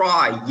tap or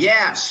try.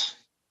 Yes.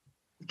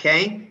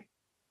 Okay.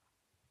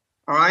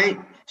 All right.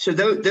 So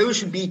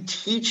those would be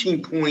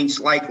teaching points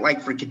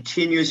like for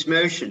continuous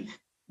motion.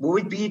 What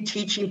would be a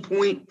teaching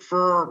point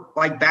for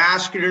like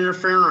basket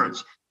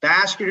interference?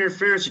 Basket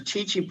interference, a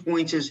teaching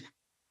point is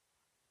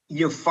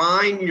you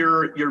find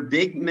your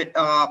big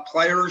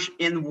players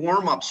in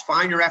warm-ups,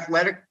 find your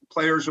athletic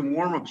players in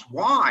warm-ups.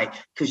 Why?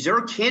 Because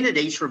they're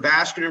candidates for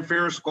basket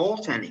interference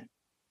goaltending.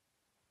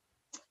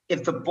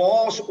 If the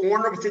ball's on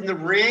or within the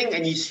ring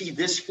and you see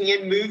this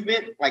hand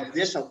movement, like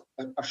this, a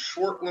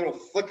short little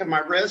flick of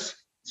my wrist,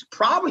 it's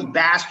probably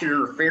basket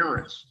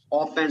interference,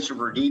 offensive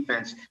or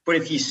defense. But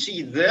if you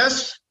see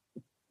this,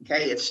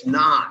 okay, it's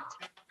not.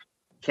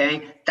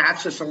 Okay,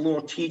 that's just a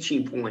little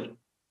teaching point.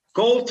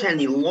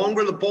 Goaltending, the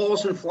longer the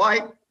ball's in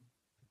flight,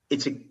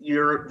 it's a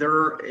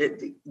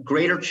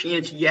greater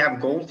chance you have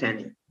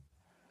goaltending.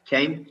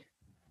 Okay,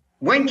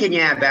 when can you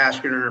have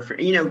basket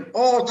interference? You know,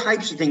 all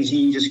types of things.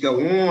 You can just go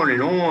on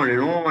and on and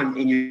on,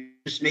 and you're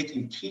just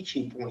making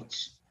teaching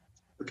points.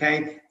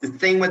 Okay, the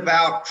thing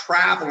about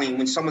traveling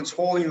when someone's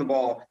holding the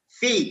ball,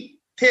 feet,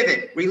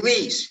 pivot,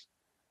 release,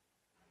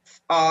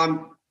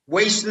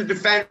 waist of the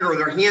defender or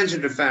their hands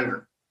of the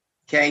defender.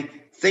 Okay,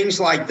 things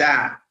like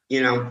that.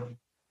 You know.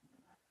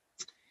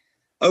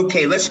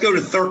 Okay, let's go to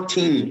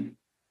 13.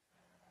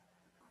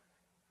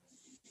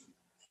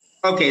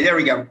 Okay, there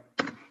we go.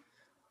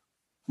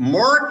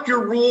 Mark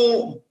your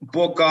rule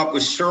book up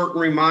with certain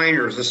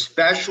reminders,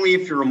 especially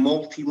if you're a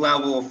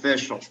multi-level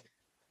official.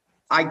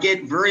 I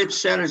get very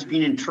upset as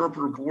being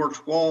interpreter board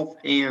 12,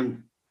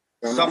 and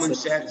someone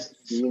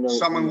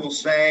will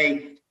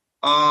say,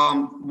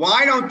 well,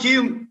 I don't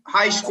do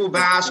high school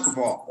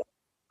basketball.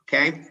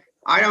 Okay,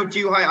 I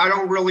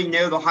don't really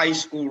know the high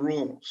school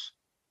rules.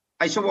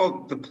 I said,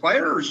 well, the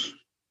players,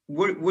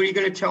 what are you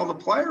going to tell the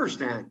players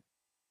then?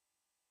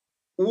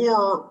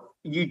 Or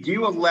you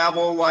do a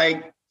level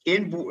like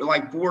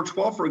board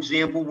 12, for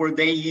example, where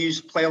they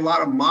play a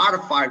lot of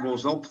modified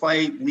rules. They'll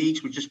play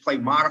leagues which just play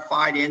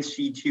modified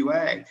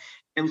NC2A.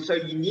 And so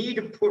you need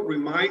to put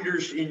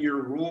reminders in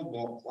your rule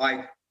book.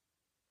 Like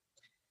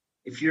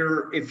if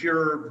you're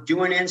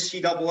doing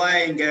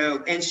NCAA and go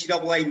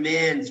NCAA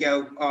men,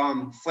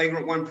 go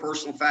flagrant one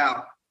personal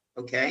foul.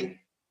 Okay.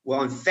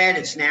 Well, in Fed,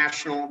 it's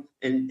national,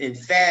 and in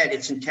Fed,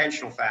 it's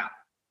intentional foul.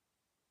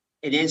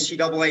 In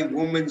NCAA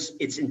women's,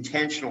 it's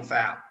intentional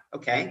foul.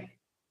 Okay.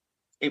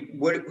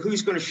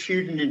 Who's going to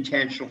shoot an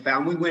intentional foul?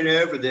 And we went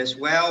over this.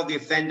 Well, the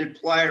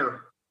offended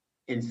player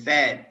in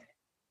Fed.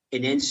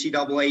 In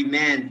NCAA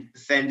men,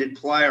 offended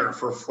player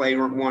for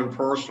flagrant one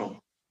personal.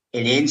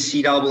 In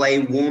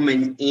NCAA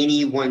woman,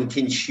 anyone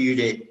can shoot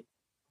it.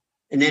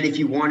 And then if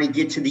you want to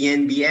get to the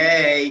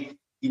NBA,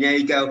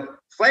 you go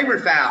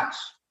flagrant fouls.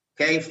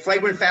 Okay,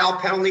 flagrant foul,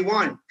 penalty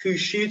one. Who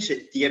shoots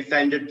it? The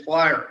offended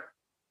player.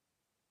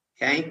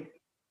 Okay,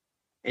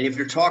 and if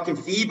you're talking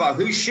FIBA,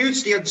 who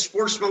shoots the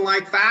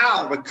sportsmanlike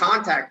foul with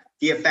contact?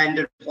 The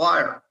offended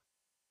player.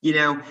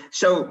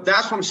 So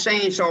that's what I'm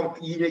saying. So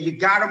you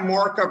got to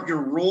mark up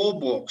your rule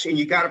books, and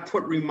you got to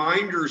put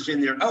reminders in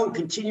there. Oh,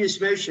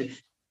 continuous motion.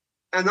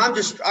 And I'm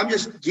just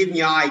giving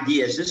you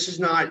ideas. This is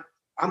not.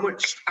 I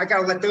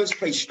got to let those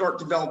plays start,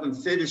 develop,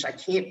 and finish. I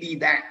can't be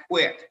that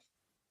quick.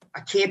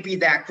 On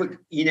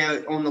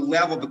the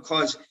level,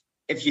 because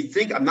if you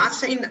think, I'm not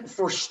saying that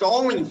for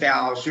stalling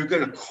fouls, you're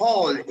going to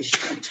call it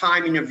the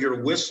timing of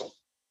your whistle.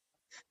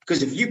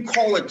 Because if you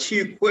call it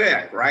too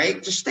quick,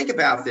 right, just think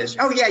about this.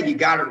 Oh, yeah, you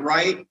got it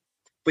right.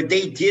 But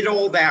they did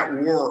all that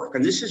work.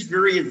 And this is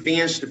very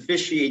advanced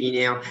officiating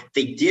now.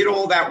 They did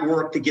all that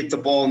work to get the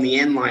ball in the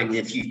end line. And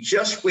if you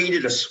just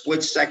waited a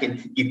split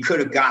second, you could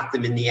have got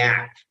them in the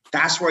act.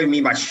 That's what I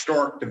mean by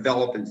start,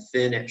 develop, and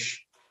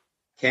finish.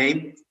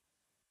 Okay.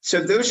 So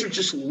those are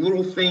just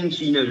little things,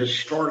 to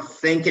start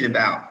thinking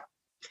about.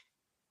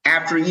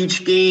 After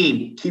each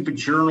game, keep a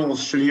journal of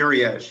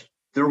scenarios.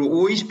 There will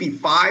always be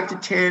 5 to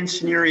 10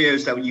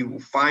 scenarios that you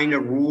will find a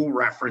rule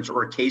reference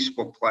or a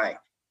casebook play.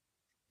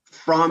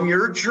 From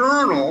your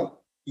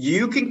journal,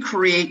 you can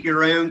create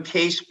your own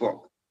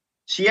casebook.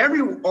 See,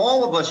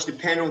 all of us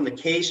depend on the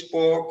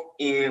casebook,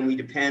 and we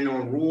depend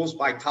on rules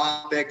by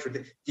topic.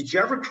 Did you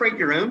ever create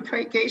your own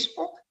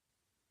casebook?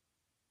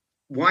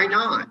 Why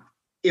not?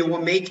 It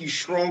will make you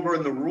stronger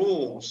in the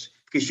rules,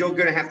 because you're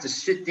going to have to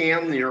sit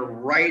down there,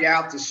 write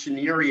out the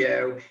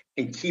scenario,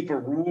 and keep a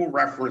rule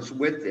reference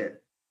with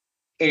it.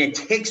 And it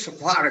takes a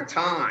lot of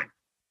time,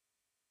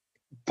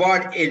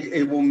 but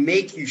it will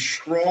make you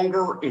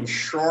stronger and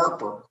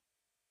sharper.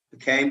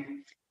 Okay.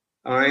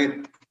 All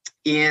right.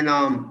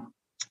 And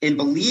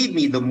believe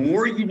me, the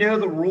more you know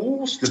the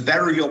rules, the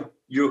better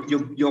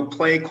you'll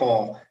play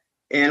call.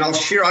 And I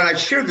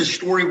shared this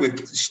story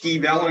with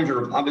Steve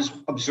Ellinger. I was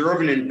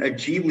observing a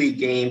G League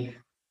game,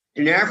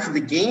 and after the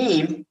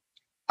game,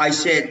 I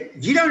said,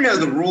 "You don't know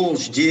the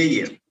rules, do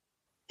you?"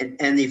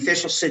 And the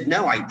official said,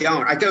 "No, I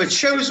don't." I go, "It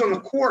shows on the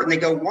court." And they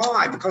go,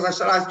 "Why?" Because I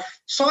said, "I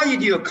saw you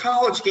do a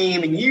college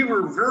game, and you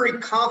were very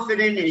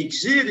confident and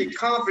exuded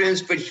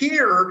confidence, but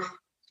here,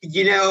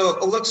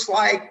 it looks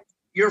like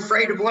you're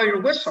afraid to blow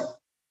your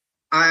whistle."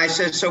 I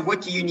said, "So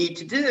what do you need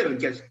to do?" He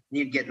goes,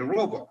 "You need to get in the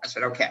rule book." I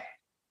said, "Okay."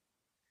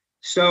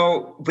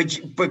 So,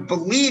 but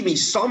believe me,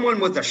 someone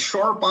with a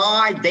sharp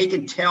eye, they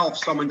can tell if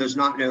someone does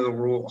not know the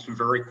rules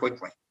very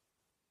quickly.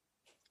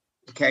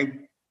 Okay.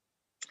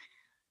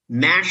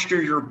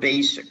 Master your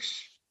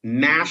basics.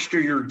 Master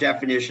your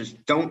definitions.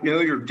 Don't know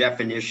your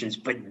definitions,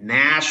 but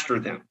master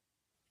them.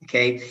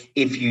 Okay.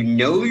 If you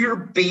know your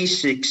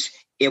basics,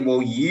 it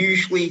will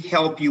usually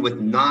help you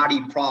with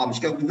knotty problems.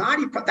 That's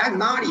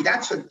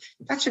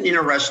an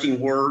interesting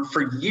word.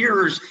 For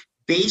years,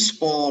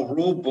 baseball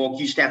rule book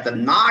used to have the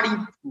knotty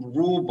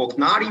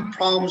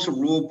problems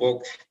rule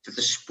book that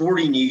the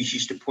Sporting News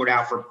used to put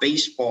out for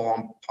baseball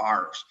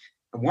umpires.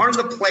 And one of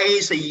the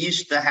plays they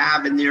used to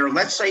have in there,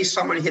 let's say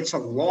someone hits a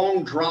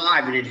long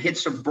drive and it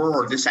hits a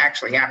bird. This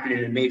actually happened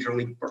in a major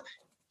league.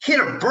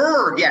 Hit a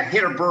bird. Yeah,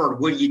 hit a bird.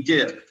 What do you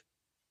do?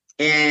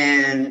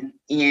 And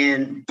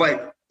I'm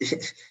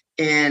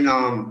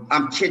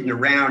kidding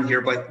around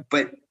here,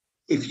 but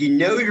if you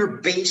know your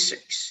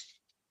basics,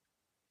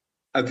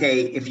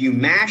 okay, if you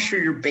master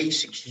your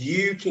basics,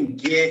 you can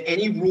get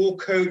any rule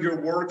code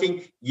you're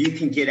working, you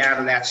can get out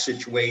of that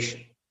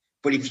situation.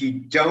 But if you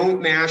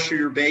don't master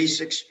your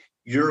basics,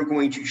 you're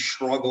going to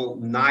struggle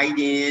night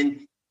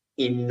in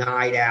and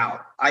night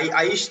out.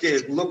 I used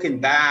to, looking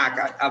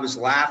back, I was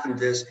laughing at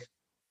this.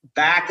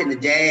 Back in the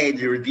day,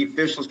 there would be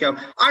officials go,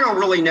 I don't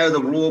really know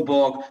the rule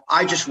book.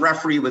 I just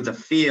referee with the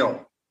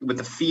feel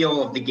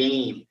of the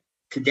game.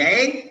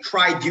 Today,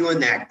 try doing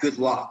that. Good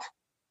luck.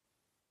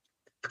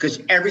 Because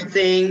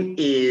everything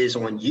is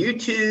on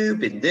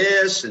YouTube and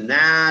this and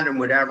that and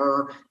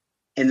whatever,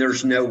 and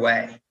there's no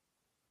way.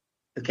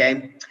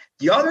 Okay.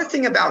 The other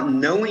thing about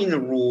knowing the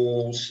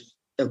rules,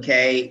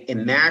 okay,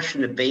 and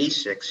mastering the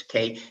basics,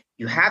 okay,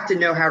 you have to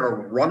know how to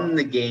run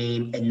the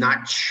game and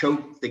not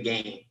choke the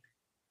game.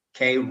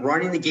 Okay,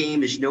 running the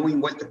game is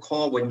knowing what to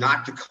call, what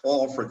not to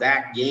call for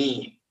that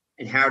game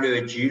and how to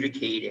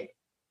adjudicate it.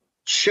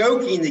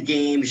 Choking the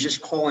game is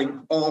just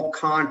calling all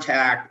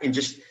contact and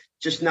just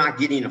not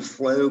getting a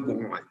flow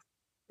going.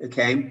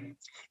 Okay,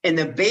 and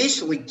then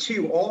basically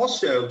too,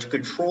 also to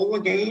control a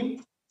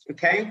game.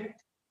 Okay,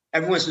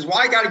 everyone says, well,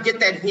 I got to get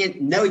that hint.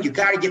 No, you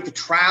got to get the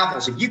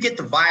travels. If you get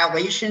the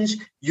violations,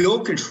 you'll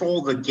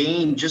control the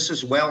game just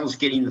as well as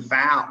getting the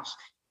fouls.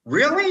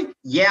 Really?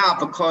 Yeah,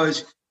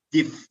 because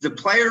if the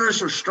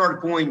players are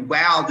start going,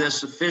 wow,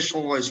 this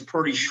official is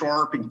pretty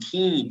sharp and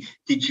keen.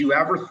 Did you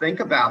ever think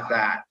about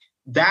that?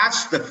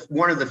 That's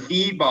one of the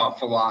feedball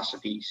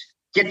philosophies.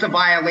 Get the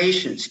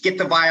violations.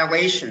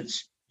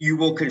 You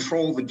will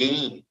control the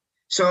game.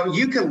 So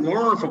you can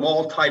learn from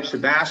all types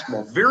of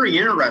basketball. Very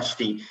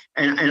interesting.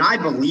 And I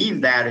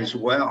believe that as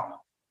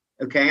well.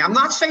 Okay. I'm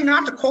not saying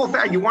not to call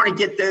foul. You want to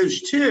get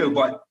those too,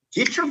 but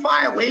get your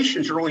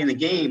violations early in the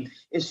game.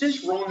 And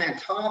since we're on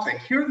that topic,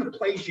 here are the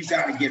plays you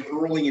got to get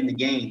early in the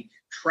game.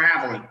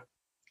 Traveling,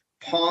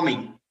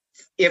 palming.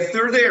 If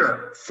they're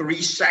there,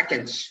 3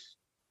 seconds.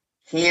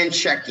 Hand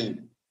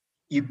checking.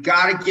 You've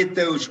got to get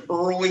those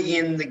early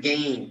in the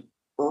game.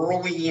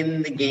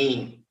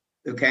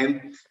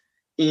 Okay?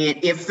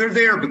 And if they're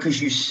there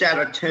because you set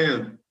a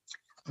tone.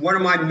 One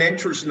of my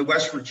mentors in the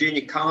West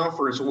Virginia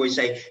Conference always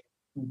say,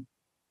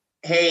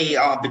 hey,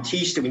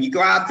 Battista, when you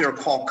go out there,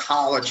 call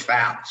college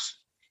fouls.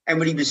 And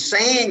what he was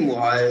saying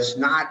was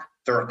not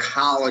they're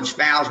college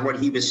fouls. What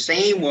he was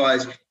saying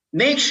was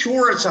make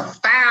sure it's a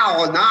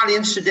foul and not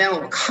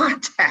incidental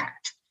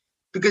contact.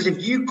 Because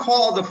if you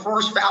call the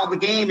first foul of the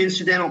game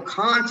incidental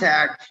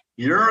contact,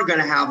 you're going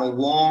to have a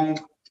long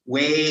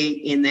way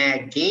in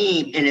that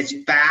game. And it's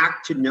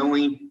back to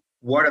knowing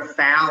what a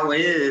foul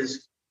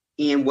is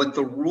and what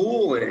the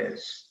rule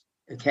is.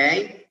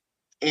 Okay?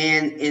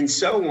 And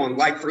so on.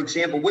 Like, for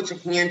example, what's a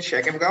hand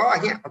check? I go,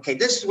 okay,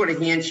 this is what a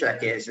hand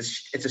check is.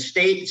 It's a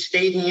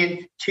state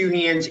hand, 2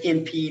 hands,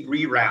 impede,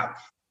 reroute.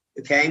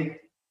 Okay?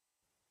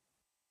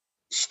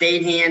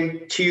 State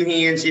hand, 2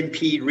 hands,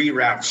 impede,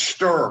 reroute.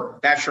 Stir,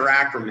 that's your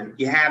acronym.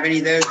 You have any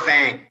of those?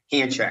 Bang,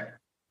 hand check.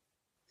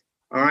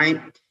 All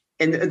right?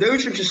 And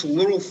those are just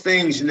little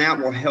things, and that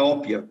will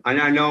help you. And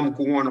I know I'm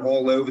going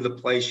all over the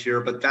place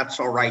here, but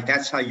that's all right.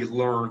 That's how you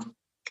learn.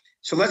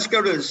 So let's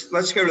go to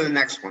the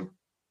next one.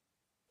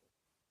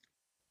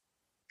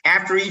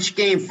 After each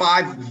game,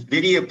 5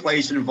 video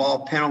plays that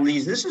involve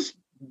penalties. This is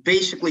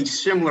basically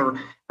similar.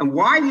 And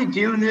why are you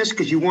doing this?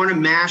 Because you want to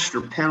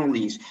master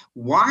penalties.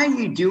 Why are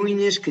you doing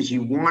this? Because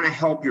you want to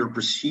help your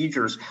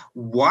procedures.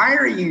 Why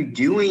are you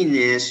doing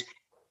this?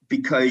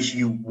 Because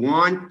you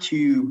want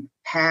to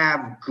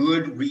have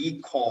good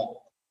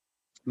recall.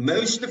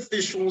 Most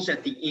officials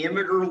at the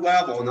amateur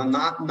level, and I'm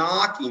not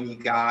knocking you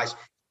guys,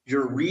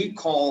 your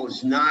recall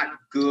is not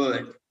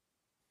good.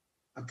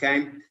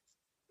 Okay?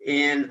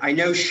 And I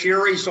know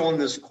Sherry's on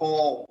this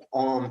call,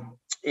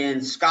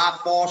 and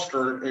Scott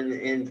Foster,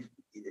 and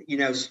you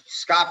know,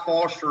 Scott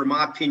Foster, in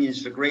my opinion,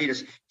 is the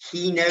greatest.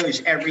 He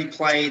knows every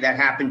play that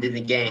happened in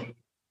the game,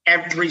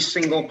 every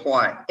single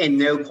play, and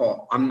no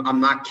call.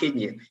 I'm not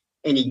kidding you.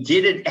 And he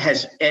did it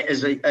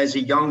as a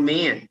young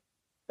man.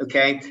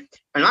 Okay,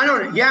 and I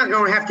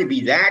don't have to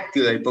be that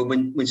good, but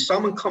when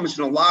someone comes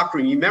in the locker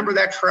room, you remember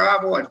that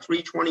travel at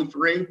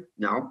 323?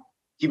 No.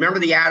 you remember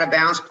the out of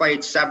bounds play at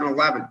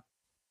 7-11?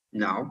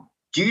 No.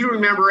 Do you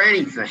remember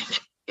anything?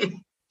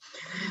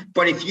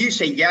 But if you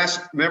say, yes,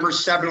 remember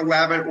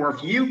 7-11, or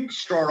if you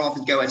start off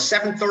and go at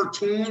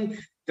 7-13,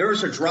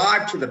 there's a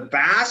drive to the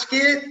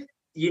basket,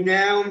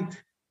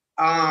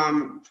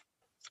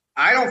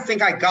 I don't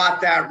think I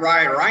got that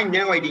right, or I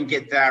know I didn't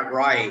get that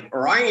right,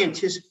 or I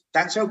anticipate.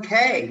 That's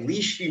okay. At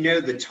least you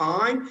know the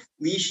time. At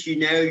least you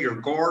know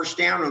your guard's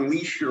down. At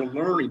least you're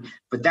learning.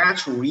 But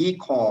that's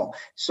recall.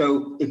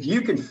 So if you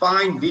can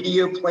find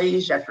video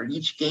plays after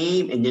each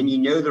game and then you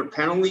know their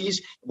penalties,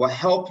 it will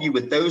help you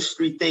with those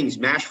three things: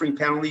 mastering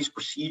penalties,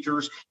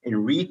 procedures,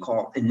 and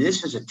recall. And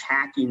this is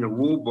attacking the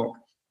rule book.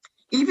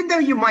 Even though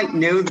you might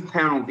know the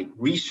penalty,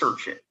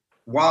 research it.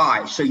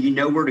 Why? So you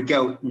know where to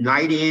go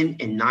night in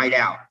and night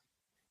out.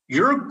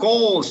 Your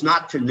goal is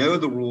not to know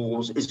the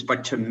rules,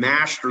 but to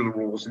master the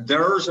rules.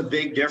 There's a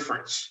big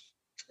difference,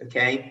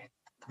 okay?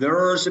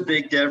 There's a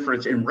big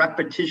difference, and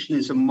repetition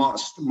is a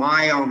must.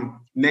 My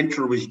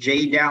mentor was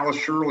J. Dallas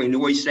Shirley, and he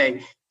always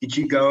say, did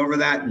you go over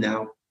that?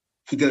 No.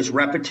 He goes,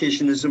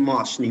 repetition is a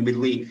must, and he would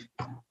leave.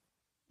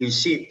 You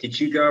see it. Did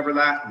you go over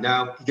that?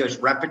 No. He goes,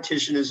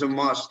 repetition is a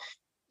must.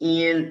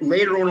 And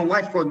later on in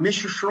life, well,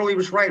 Mr. Shirley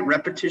was right.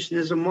 Repetition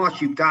is a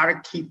must. You've got to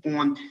keep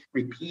on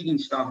repeating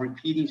stuff.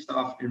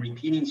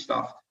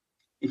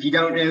 If you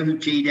don't know who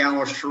J.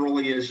 Dallas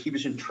Shirley is, he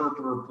was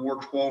interpreter of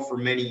Board 12 for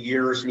many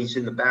years, and he's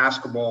in the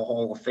Basketball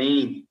Hall of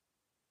Fame.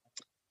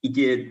 He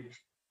did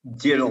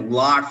a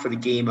lot for the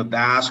game of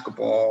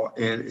basketball,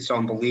 and it's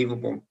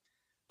unbelievable.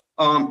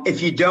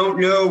 If you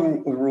don't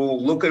know a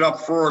rule, look it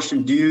up first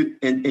and do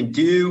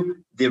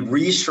the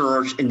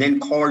research, and then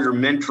call your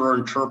mentor or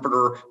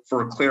interpreter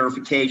for a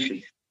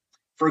clarification.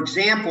 For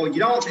example, you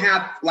don't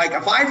have, like,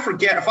 if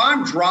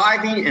I'm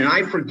driving and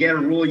I forget a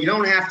rule, you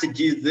don't have to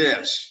do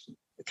this,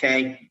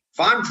 okay? If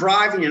I'm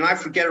driving and I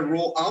forget a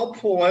rule, I'll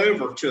pull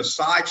over to a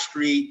side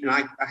street and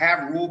I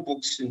have rule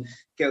books and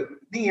go,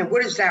 man,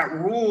 what is that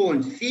rule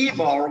in Bball,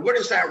 or what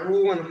is that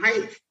rule in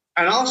height?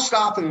 And I'll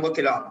stop and look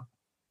it up,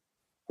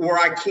 or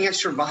I can't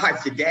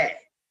survive the day,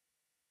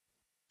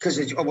 because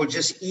it will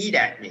just eat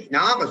at me.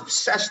 Now, I'm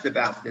obsessed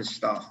about this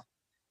stuff,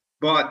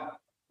 but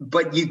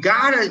you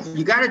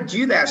gotta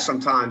do that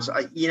sometimes.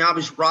 I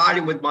was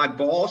riding with my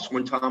boss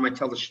one time. I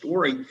tell the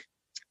story.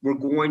 We're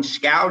going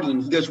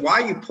scouting. He goes,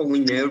 why are you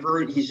pulling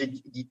over? He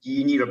said, do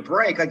you need a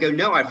break? I go,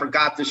 no, I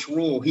forgot this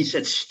rule. He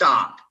said,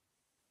 stop.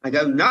 I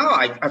go, no,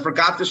 I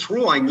forgot this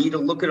rule. I need to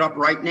look it up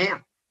right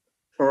now,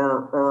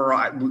 or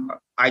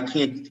I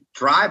can't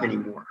drive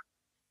anymore.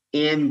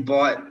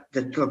 But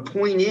the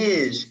point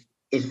is,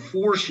 it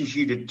forces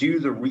you to do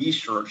the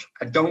research.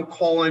 I don't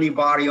call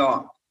anybody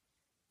up.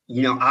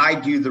 I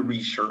do the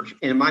research.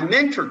 And my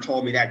mentor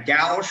told me that,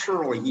 Dallas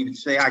Shirley. He would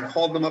say, I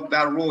called them up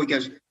about a rule. He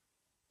goes,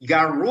 you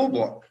got a rule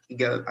book?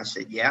 I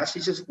said, yes.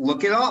 He says,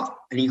 look it up.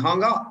 And he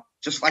hung up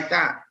just like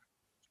that.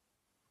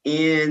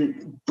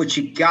 But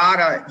you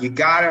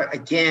gotta,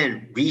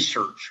 again,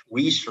 research.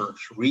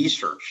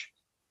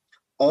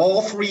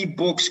 All three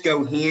books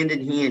go hand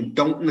in hand.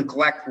 Don't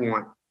neglect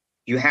one.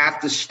 You have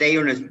to stay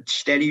on a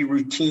steady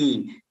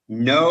routine.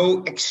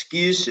 No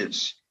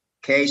excuses.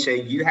 Okay, so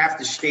you have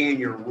to stay in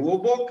your rule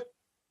book,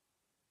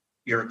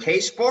 your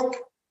case book,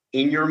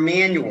 in your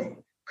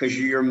manual. Because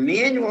your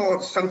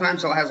manual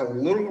sometimes has a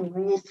little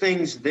rule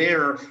things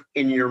there,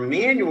 and your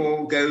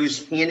manual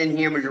goes hand in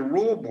hand with your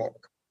rule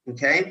book.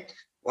 Okay,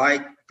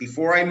 like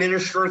before I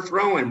administer a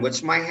throw-in,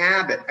 what's my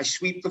habit? I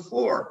sweep the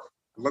floor.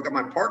 I look at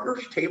my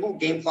partner's table,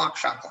 game clock,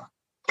 shot clock,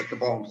 put the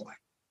ball in play.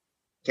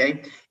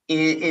 Okay,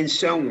 and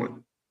so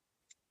on.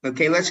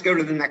 Okay, let's go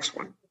to the next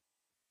one.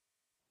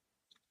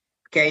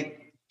 Okay,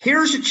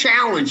 here's a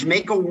challenge.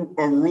 Make a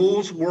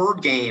rules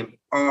word game,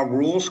 a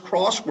rules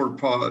crossword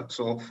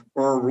puzzle,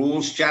 or a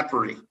rules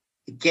Jeopardy.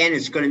 Again,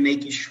 it's going to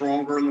make you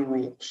stronger in the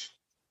rules.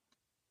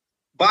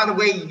 By the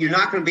way, you're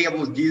not going to be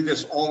able to do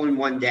this all in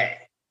one day.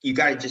 You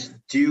got to just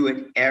do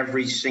it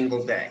every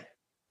single day.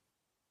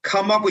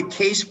 Come up with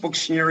case book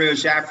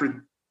scenarios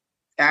after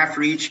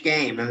each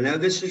game. And I know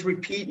this is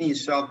repeating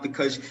itself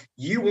because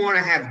you want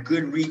to have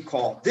good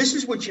recall. This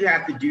is what you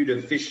have to do to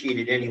officiate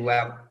at any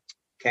level.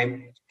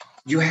 Okay,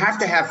 you have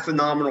to have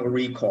phenomenal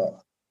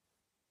recall.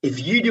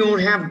 If you don't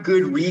have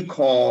good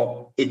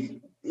recall,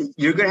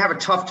 you're going to have a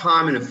tough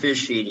time in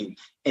officiating.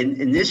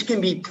 And this can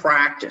be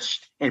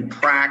practiced and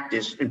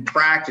practiced and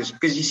practiced,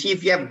 because you see,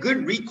 if you have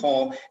good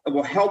recall, it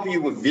will help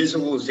you with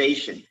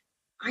visualization.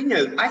 I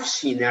know, I've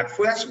seen that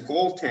before. That's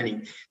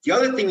goaltending. The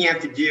other thing you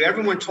have to do,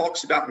 everyone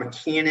talks about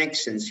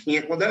mechanics and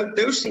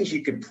those things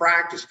you can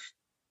practice,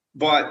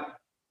 but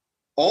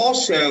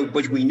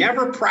we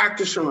never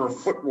practice on our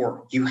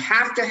footwork. You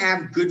have to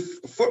have good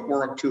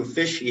footwork to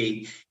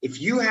officiate. If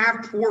you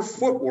have poor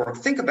footwork,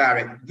 think about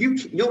it,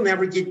 you'll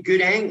never get good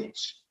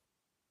angles.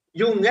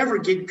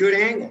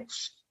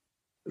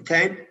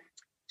 Okay?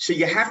 So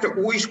you have to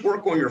always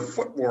work on your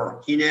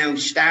footwork,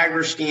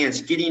 stagger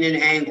stance, getting an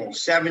angle,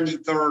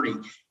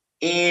 70-30.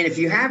 And if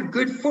you have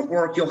good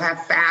footwork, you'll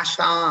have fast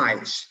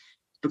eyes,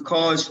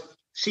 because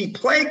See,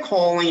 play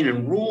calling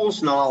and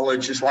rules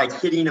knowledge is like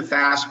hitting a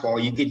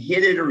fastball. You can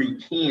hit it or you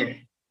can't.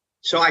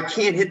 So I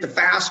can't hit the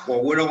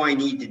fastball. What do I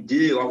need to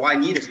do? Oh, I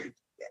need to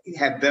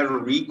have better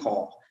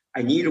recall.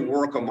 I need to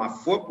work on my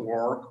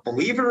footwork.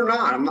 Believe it or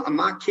not, I'm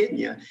not kidding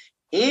you.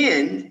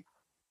 And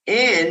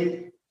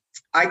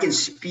I can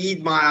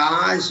speed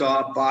my eyes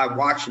up by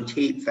watching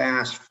tape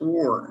fast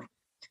forward.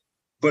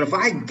 But if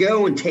I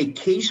go and take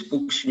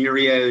casebook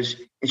scenarios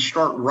and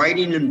start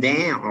writing them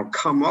down or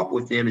come up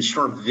with them and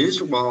start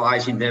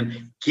visualizing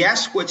them,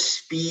 guess what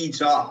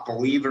speeds up,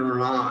 believe it or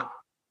not?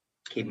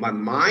 Okay, my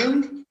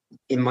mind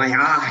and my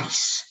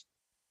eyes,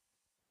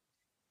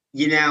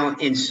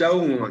 and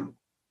so on.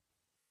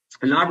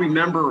 And I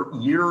remember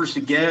years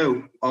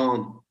ago,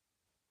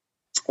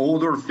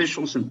 older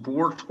officials in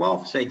Board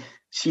 12 say,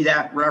 see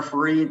that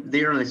referee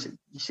there? And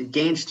he said,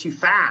 game's too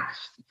fast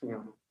for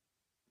him.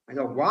 I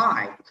go,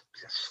 why?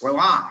 Slow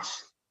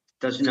eyes.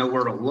 Doesn't know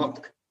where to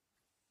look.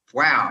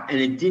 Wow. And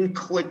it didn't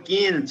click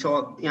in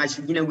until I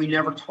said, we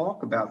never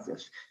talk about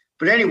this.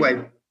 But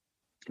anyway,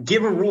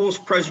 give a rules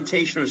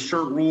presentation, a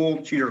certain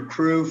rule to your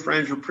crew,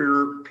 friends,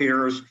 or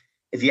peers.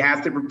 If you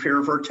have to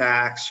prepare for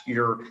attacks,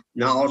 your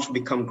knowledge will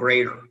become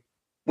greater.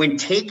 When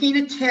taking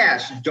a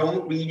test,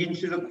 don't read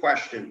into the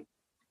question.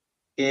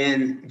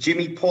 And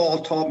Jimmy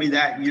Paul taught me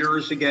that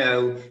years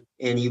ago.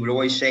 And he would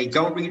always say,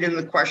 don't read in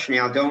the question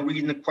now. Don't read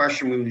in the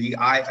question.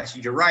 I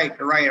said, you're right.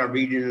 I'll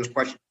read it in the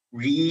question.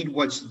 Read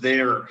what's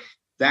there.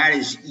 That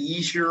is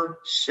easier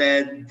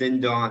said than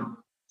done.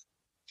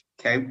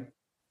 Okay.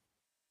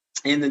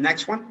 And the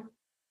next one.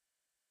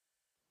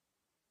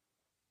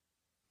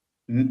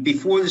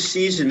 Before the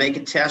season, make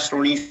a test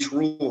on each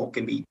rule. It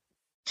can be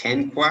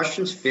 10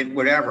 questions, fit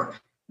whatever.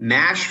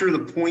 Master the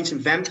points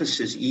of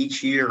emphasis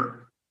each year.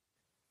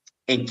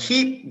 And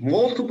keep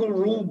multiple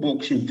rule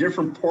books in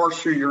different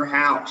parts of your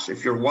house.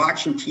 If you're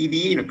watching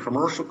TV and a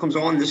commercial comes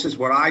on, this is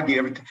what I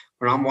do.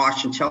 When I'm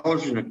watching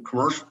television and a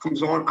commercial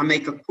comes on, I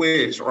make a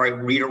quiz or I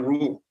read a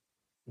rule.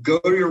 Go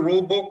to your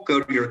rule book,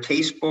 go to your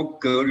case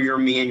book, go to your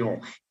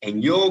manual,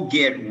 and you'll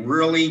get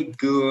really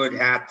good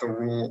at the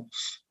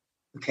rules.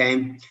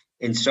 Okay?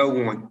 And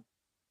so on.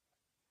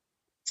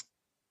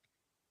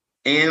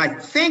 And I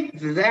think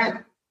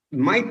that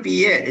might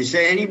be it. Is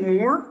there any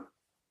more?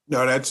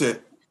 No, that's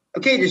it.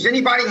 Okay, does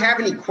anybody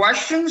have any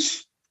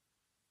questions?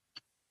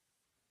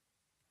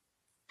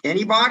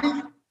 Anybody?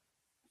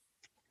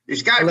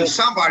 There's got to be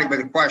somebody with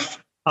a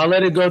question. I'll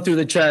let it go through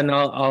the chat and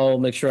I'll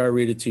make sure I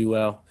read it to you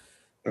well.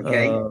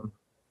 Okay.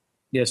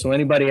 Yeah, so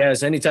anybody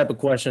has any type of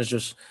questions,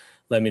 just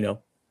let me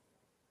know.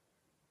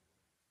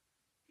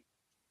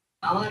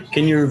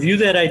 Can you review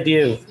that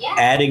idea of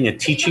adding a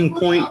teaching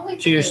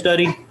point to your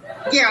study?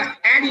 Yeah,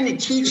 adding a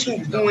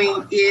teaching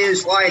point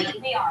is like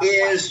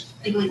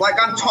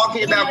I'm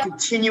talking about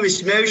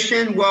continuous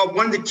motion. Well,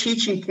 one of the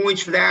teaching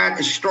points for that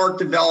is start,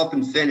 develop,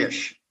 and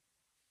finish.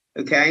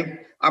 Okay,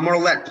 I'm going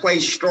to let play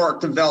start,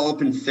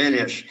 develop, and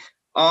finish.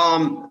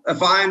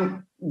 If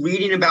I'm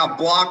reading about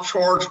block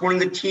charts, one of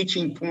the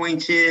teaching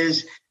points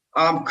is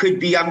could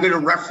be I'm going to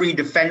referee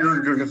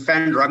defender to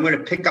defender. I'm going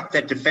to pick up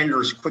that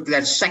defender as quick,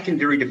 that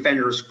secondary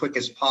defender as quick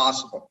as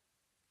possible.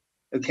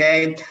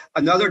 Okay.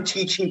 Another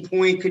teaching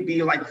point could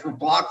be like for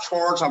block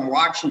charts, I'm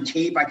watching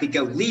tape. I could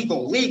go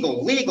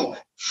legal,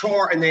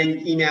 chart, and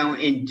then,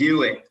 and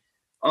do it.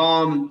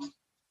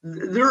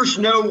 There's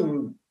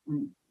no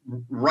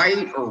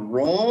right or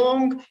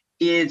wrong.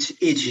 It's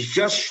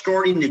just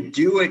starting to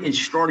do it and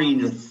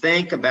starting to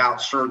think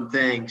about certain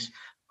things.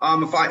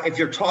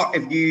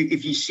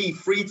 If you see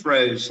free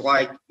throws,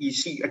 like you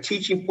see a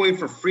teaching point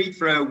for free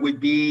throw would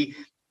be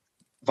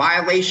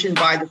violation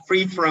by the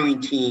free throwing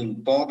team.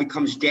 Ball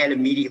becomes dead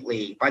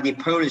immediately. By the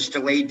opponent's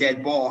delayed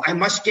dead ball. I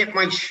must get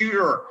my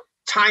shooter.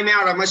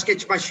 Timeout. I must get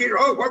to my shooter.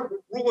 Oh, what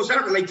rule does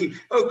that relate to?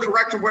 Oh,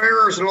 corrective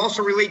errors. It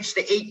also relates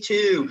to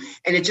 8-2.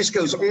 And it just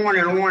goes on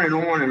and on and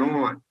on and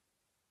on.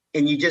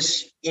 And you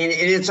just, and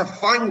it's a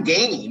fun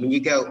game. And you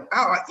go,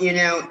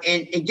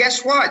 and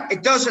guess what?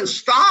 It doesn't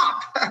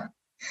stop.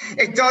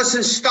 It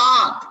doesn't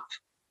stop.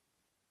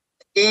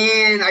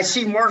 And I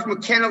see Mark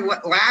McKenna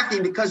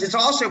laughing because it's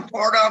also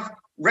part of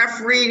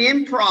refereeing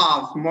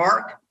improv,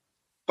 Mark.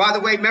 By the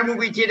way, remember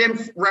we did a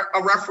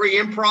referee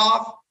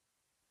improv?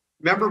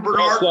 Remember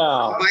Bernard?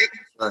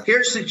 Mike?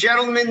 Here's the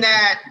gentleman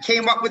that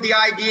came up with the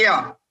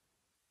idea.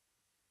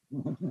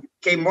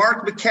 Okay,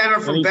 Mark McKenna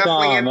from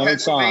Bethlehem,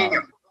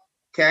 Pennsylvania.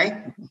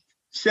 Okay,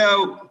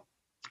 so,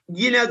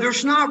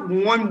 there's not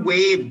one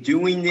way of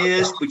doing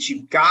this, but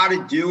you got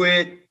to do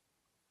it.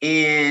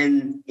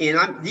 And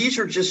these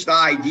are just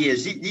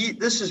ideas.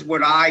 This is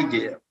what I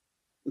do.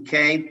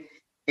 Okay.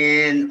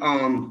 And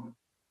now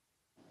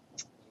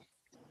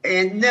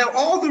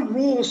all the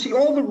rules,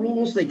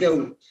 they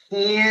go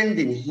hand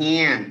in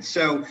hand.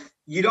 So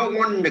you don't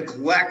want to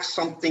neglect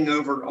something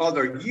over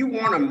other. You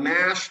want to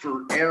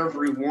master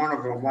every one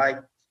of them.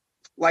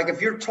 Like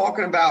if you're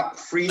talking about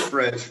free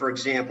throws, for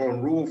example,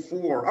 in Rule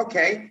 4,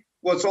 okay,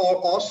 well, it's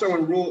also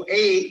in Rule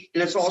 8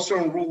 and it's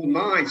also in Rule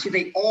 9. See,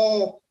 they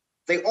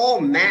all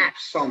match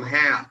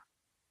somehow.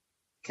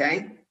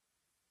 Okay.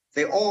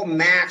 They all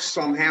match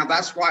somehow.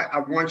 That's why I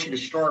want you to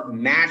start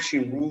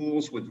matching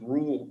rules with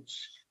rules.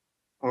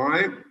 All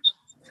right.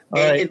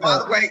 And by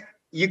the way,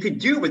 you could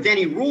do it with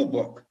any rule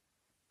book.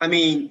 I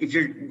mean, if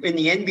you're in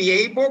the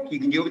NBA book, you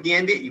can do it with the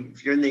NBA.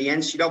 If you're in the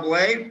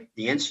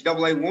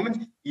NCAA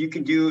woman, you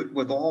can do it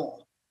with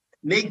all.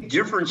 Make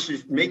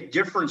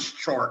difference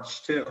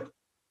charts too.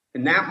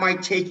 And that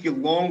might take you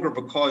longer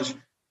because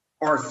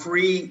our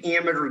 3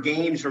 amateur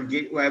games are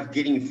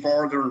getting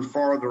farther and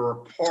farther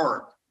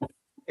apart,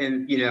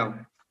 and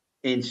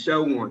and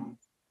so on.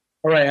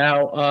 All right,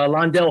 Al.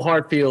 Londell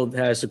Hartfield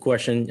has a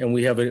question, and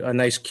we have a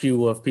nice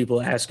queue of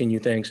people asking you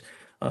things.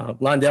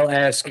 Londell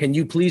asks, can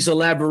you please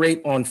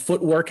elaborate on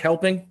footwork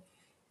helping?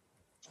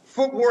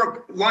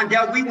 Footwork,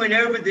 Londell, we went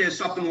over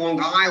this up in Long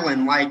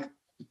Island. Like,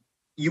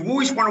 you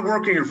always want to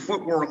work on your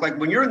footwork. Like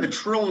when you're in the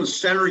trill in the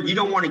center, you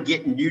don't want to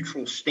get in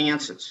neutral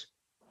stances.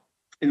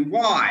 And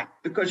why?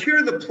 Because here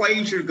are the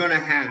plays you're going to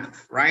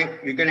have, right?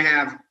 You're going to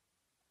have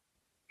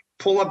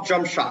pull-up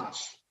jump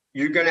shots.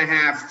 You're going to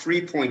have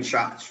three-point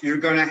shots. You're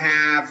going to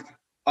have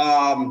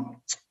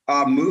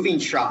moving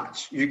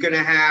shots. You're going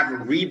to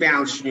have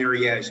rebound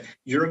scenarios.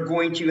 You're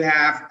going to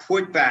have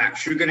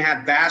putbacks. You're going to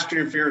have basket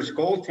interference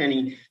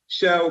goaltending.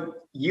 So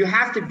you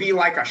have to be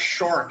like a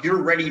shark.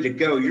 You're ready to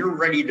go. You're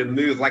ready to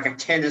move like a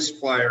tennis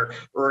player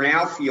or an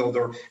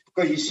outfielder.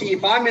 Because you see,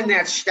 if I'm in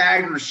that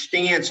stagger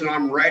stance and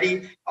I'm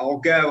ready, I'll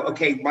go,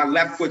 okay, my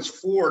left foot's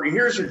forward. And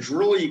here's a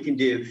drill you can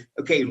do.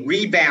 Okay,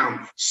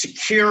 rebound,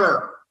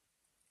 secure.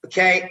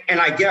 Okay, and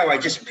I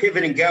just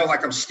pivot and go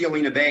like I'm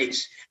stealing a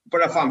base.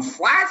 But if I'm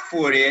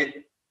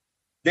flat-footed,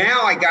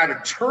 now I got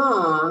to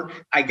turn,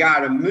 I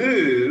got to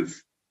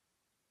move,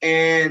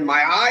 and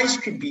my eyes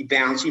could be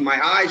bouncy. My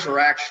eyes are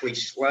actually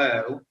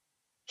slow.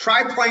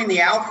 Try playing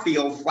the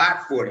outfield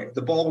flat-footed.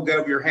 The ball will go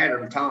over your head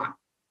every time.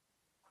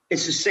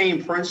 It's the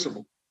same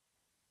principle.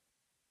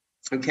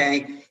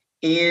 Okay,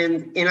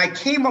 and I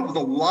came up with a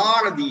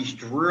lot of these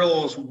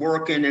drills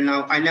working, and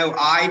I know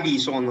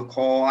Ivy's on the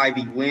call,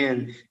 Ivy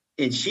Lynn,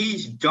 and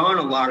she's done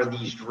a lot of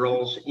these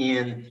drills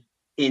and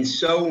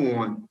so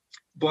on.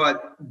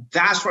 But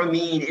that's what I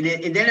mean.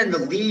 And then in the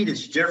lead,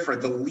 it's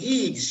different. The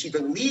lead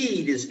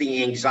is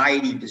the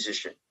anxiety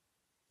position.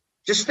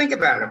 Just think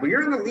about it. When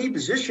you're in the lead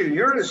position,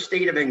 you're in a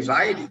state of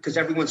anxiety because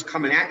everyone's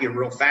coming at you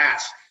real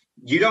fast.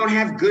 You don't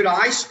have good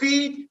eye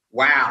speed?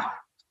 Wow.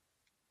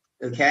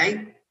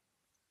 Okay?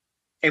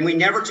 And we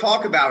never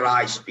talk about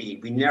eye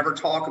speed. We never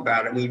talk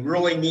about it. We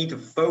really need to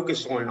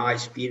focus on eye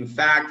speed. In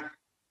fact,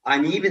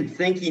 I'm even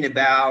thinking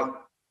about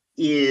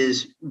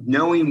is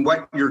knowing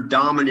what your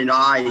dominant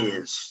eye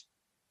is.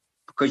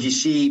 Because you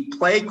see,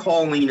 play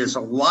calling is a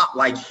lot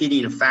like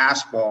hitting a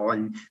fastball.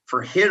 And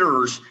for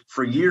hitters,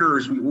 for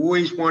years, we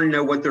always want to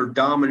know what their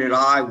dominant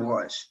eye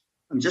was.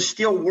 I'm just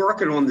still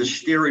working on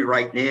this theory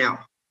right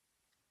now.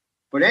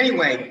 But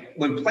anyway,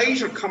 when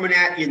plays are coming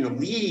at you in the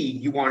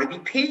lead, you want to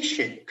be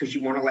patient because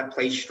you want to let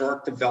plays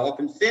start, develop,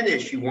 and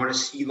finish. You want to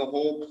see the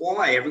whole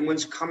play.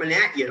 Everyone's coming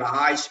at you at a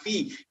high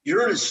speed.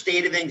 You're in a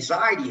state of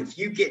anxiety. If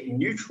you get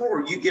neutral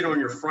or you get on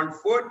your front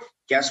foot,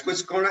 guess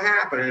what's going to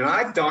happen? And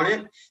I've done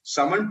it.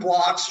 Someone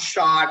blocks a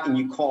shot and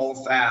you call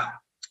a foul.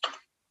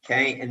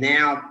 Okay, and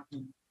now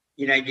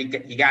you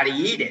got to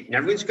eat it, and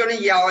everyone's going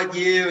to yell at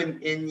you,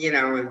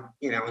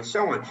 and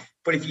so on.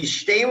 But if you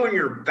stay on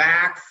your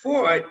back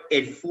foot,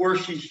 it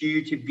forces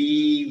you to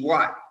be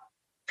what?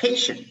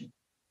 Patient.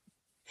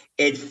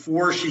 It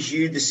forces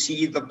you to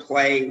see the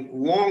play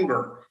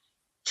longer.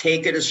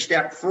 Take it a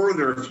step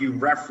further. If you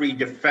referee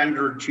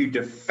defender to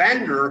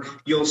defender,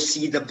 you'll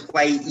see the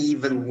play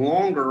even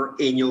longer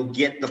and you'll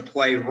get the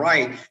play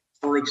right.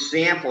 For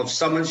example, if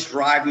someone's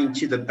driving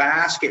to the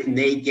basket and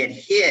they get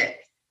hit,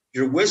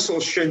 your whistle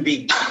shouldn't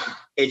be,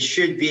 it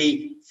should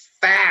be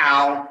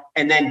foul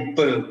and then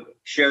boom.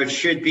 So it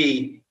should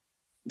be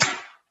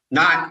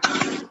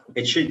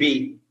it should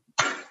be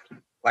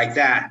like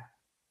that.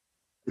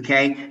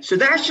 Okay. So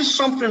that's just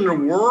something to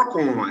work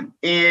on.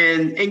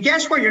 And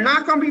guess what? You're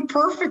not going to be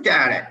perfect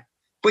at it,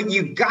 but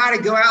you got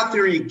to go out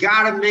there, you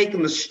got to make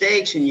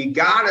mistakes, and you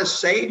got to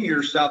say to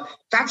yourself,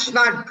 that's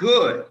not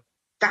good.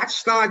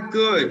 That's not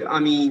good. I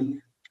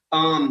mean,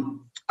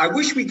 I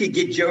wish we could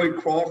get Joey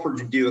Crawford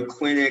to do a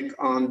clinic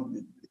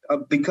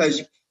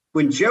because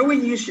when Joey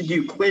used to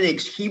do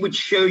clinics, he would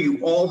show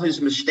you all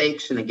his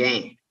mistakes in a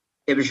game.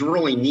 It was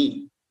really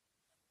neat.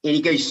 And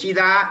he goes, see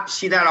that?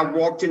 See that? I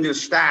walked into a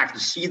stack.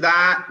 You see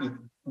that?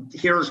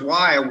 Here's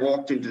why I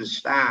walked into the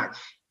stack.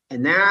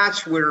 And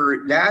that's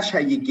how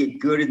you get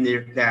good in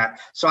there.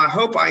 So I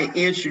hope I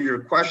answered your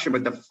question,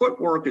 but the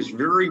footwork is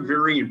very,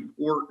 very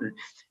important.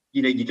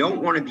 You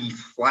don't want to be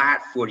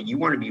flat-footed. You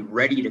want to be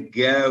ready to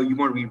go. You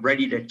want to be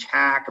ready to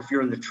attack if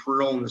you're in the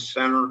trill in the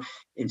center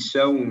and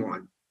so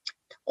on.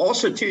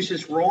 Also, too,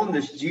 since we're on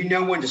this, do you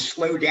know when to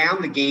slow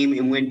down the game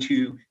and when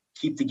to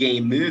keep the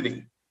game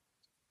moving?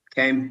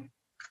 Okay.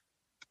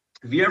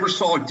 If you ever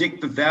saw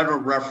Dick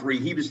Bavetta referee,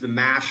 he was the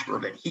master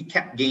of it. He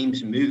kept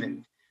games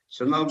moving.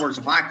 So in other words,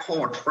 if I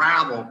call a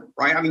travel,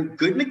 right, I mean,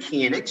 good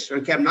mechanics.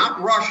 Okay, I'm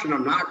not rushing,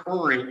 I'm not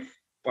hurrying,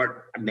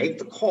 but I make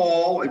the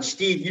call. And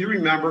Steve, you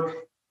remember,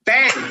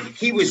 bang,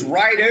 he was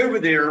right over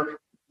there,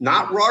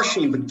 not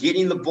rushing, but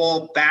getting the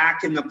ball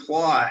back in the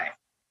play.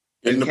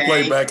 Getting the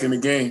play back in the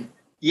game.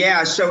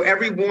 Yeah, so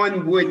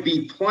everyone would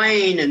be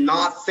playing and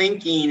not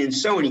thinking, and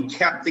so on. He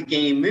kept the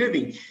game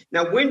moving.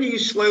 Now, when do you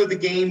slow the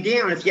game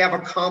down? If you have a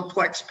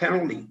complex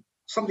penalty,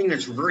 something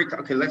that's very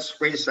okay. Let's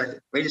wait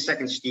a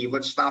second, Steve.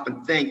 Let's stop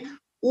and think.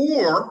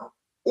 Or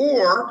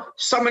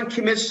someone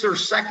commits their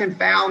second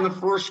foul in the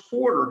first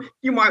quarter.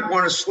 You might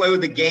want to slow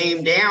the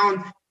game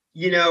down.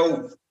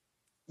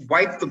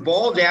 Wipe the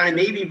ball down, and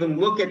maybe even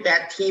look at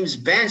that team's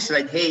bench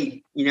like,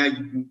 hey,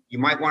 you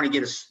might want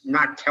to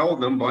not tell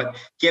them, but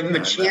give them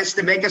a chance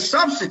to make a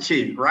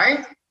substitute,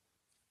 right?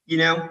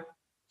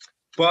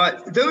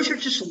 But those are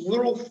just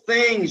little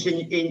things,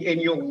 and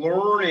you'll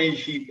learn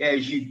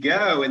as you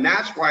go, and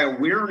that's why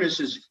awareness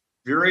is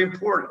very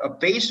important. A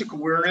basic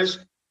awareness.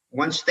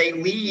 Once they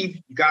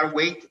leave, you got to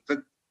wait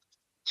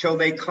till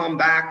they come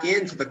back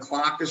in, till the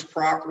clock is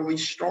properly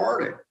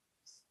started.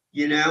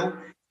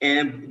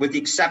 And with the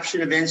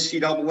exception of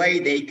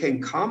NCAA, they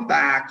can come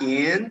back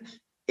in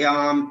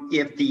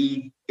if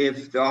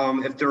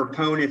their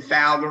opponent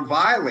fouled or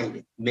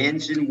violated,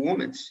 men's and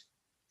women's.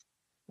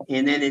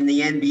 And then in the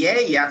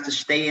NBA, you have to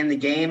stay in the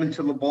game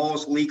until the ball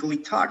is legally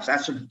touched.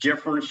 That's a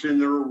difference in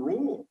their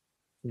rule.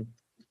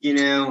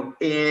 You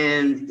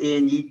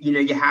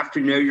have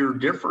to know your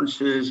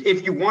differences.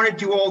 If you want to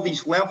do all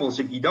these levels,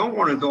 if you don't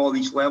want to do all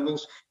these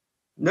levels,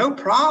 no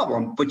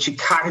problem, but you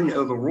got to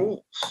know the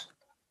rules.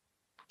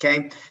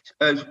 Okay.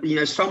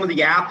 Some of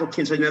the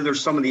applicants, I know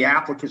there's some of the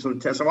applicants on the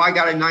test. Oh, I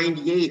got a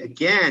 98.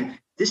 Again,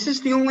 this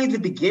is only the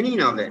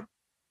beginning of it.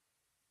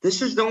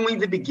 This is only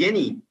the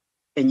beginning.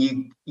 And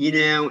and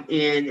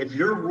if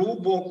your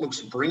rule book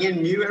looks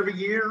brand new every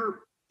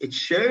year, it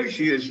shows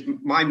you, as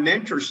my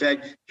mentor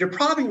said, you're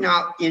probably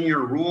not in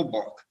your rule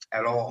book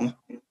at all,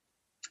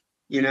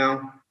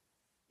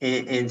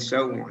 and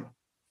so on.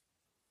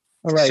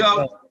 All right.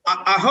 So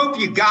I hope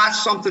you got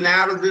something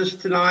out of this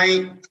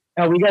tonight.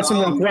 We got some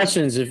more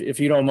questions, if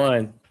you don't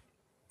mind.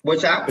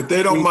 What's that? If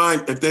they don't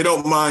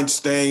mind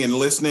staying and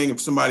listening,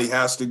 if somebody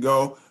has to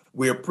go,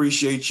 we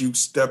appreciate you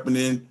stepping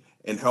in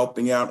and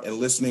helping out and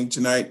listening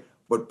tonight.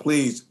 But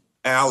please,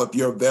 Al, if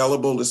you're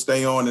available to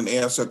stay on and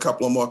answer a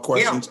couple of more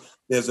questions,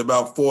 there's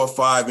about 4 or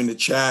 5 in the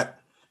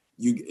chat.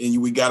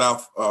 We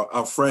got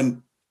our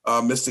friend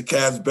Mr.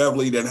 Kaz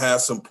Beverly that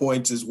has some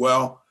points as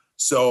well.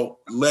 So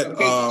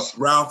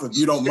Ralph, if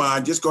you don't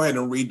mind, just go ahead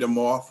and read them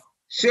off.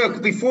 So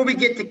before we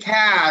get to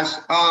Kaz,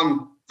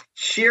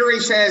 Sherry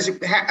says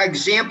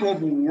example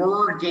of a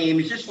word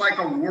game is just like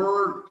a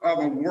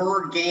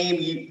word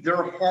game.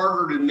 They're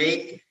harder to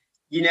make.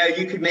 You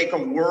could make a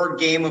word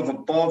game of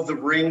above the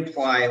ring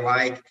play,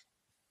 like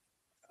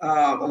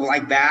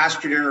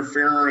basket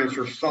interference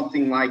or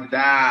something like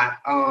that.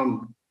 I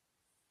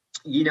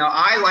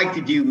like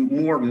to do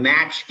more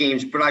match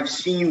games, but I've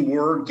seen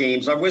word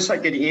games. I wish I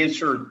could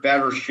answer it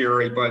better,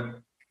 Sherry,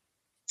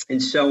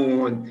 and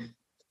so on.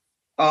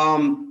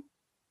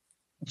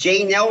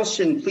 Jay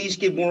Nelson, please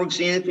give more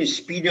examples.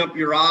 Speed up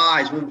your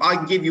eyes. Well, I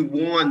can give you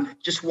one.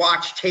 Just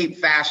watch tape,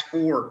 fast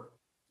forward.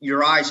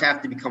 Your eyes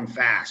have to become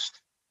fast.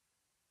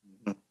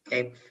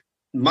 Okay.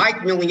 Mike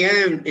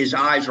Milione, his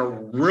eyes are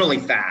really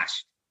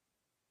fast.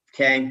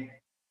 Okay.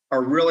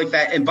 Are really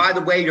fast. And by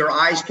the way, your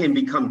eyes can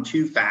become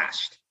too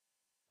fast.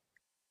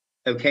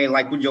 Okay.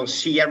 Like when you'll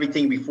see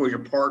everything before your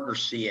partner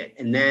see it.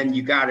 And then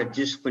you got to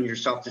discipline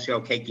yourself to say,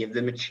 okay, give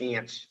them a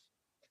chance.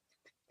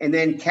 And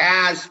then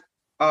Kaz,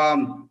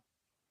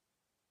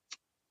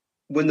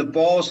 when the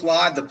ball is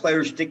live, the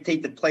players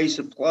dictate the pace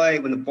of play.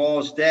 When the ball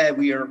is dead,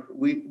 we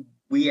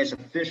as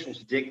officials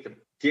dictate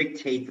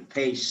the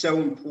pace.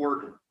 So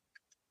important.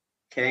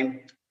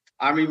 Okay.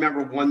 I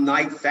remember one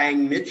night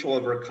Fang Mitchell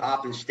over at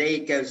Coppin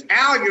State goes,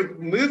 Al, you're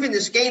moving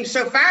this game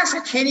so fast, I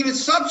can't even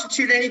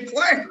substitute any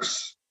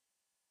players.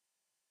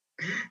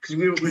 Because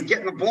we were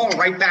getting the ball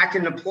right back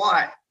into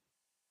play.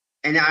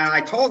 And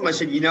I told him, I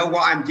said, you know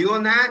why I'm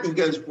doing that? And he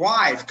goes,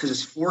 why? It's because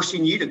it's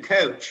forcing you to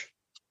coach.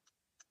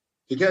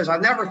 He goes, I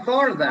never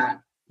thought of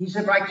that. He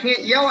said, but I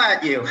can't yell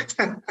at you.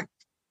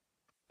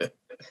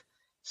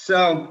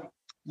 So,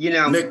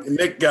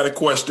 Nick got a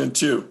question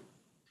too.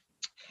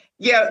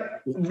 Yeah,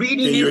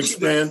 reading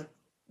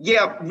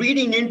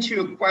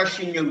into a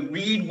question,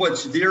 read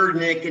what's there,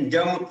 Nick, and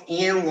don't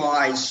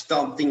analyze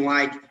something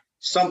like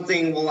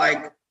something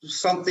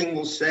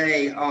will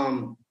say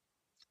on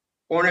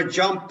a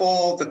jump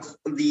ball,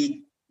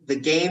 the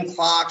game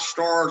clock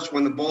starts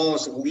when the ball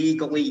is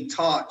legally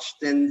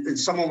touched, and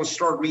someone will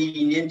start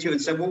reading into it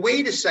and say, well,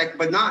 wait a second,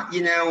 but not,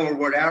 or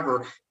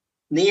whatever.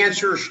 And the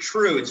answer is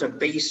true. It's a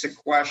basic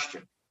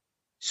question.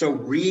 So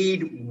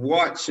read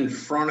what's in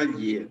front of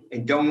you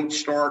and don't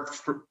start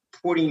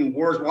putting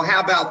words. Well, how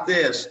about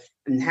this?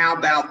 And how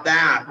about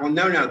that? Well,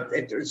 no,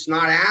 it's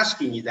not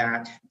asking you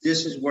that.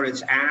 This is what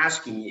it's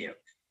asking you.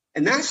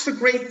 And that's the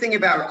great thing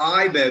about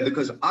IBO,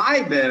 because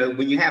IBO,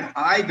 when you have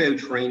IBO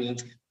training,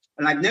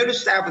 and I've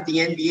noticed that with the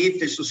NBA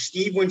officials,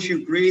 Steve, wouldn't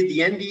you agree? The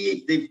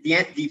NBA,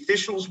 the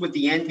officials with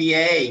the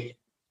NBA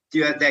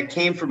that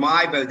came from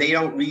IBO, they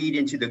don't read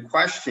into the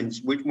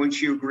questions.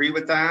 Wouldn't you agree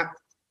with that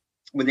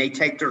when they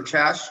take their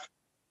test?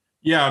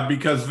 Yeah,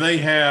 because they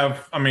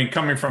have, I mean,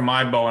 coming from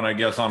IBO, and I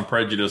guess I'm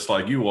prejudiced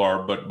like you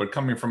are, but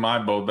coming from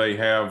IBO, they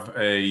have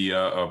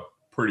a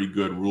pretty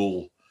good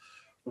rule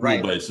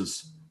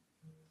basis.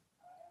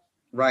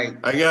 Right.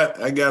 I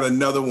got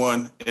another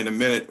one in a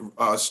minute,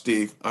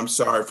 Steve. I'm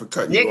sorry for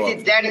cutting you off.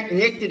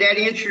 Nick, did that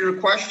answer your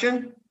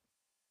question?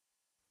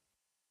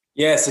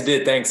 Yes, it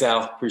did. Thanks,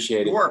 Al.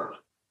 Appreciate it. Sure.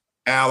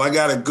 Al, I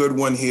got a good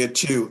one here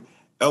too.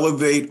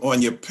 Elevate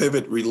on your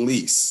pivot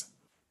release.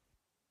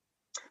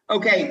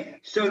 Okay,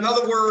 so in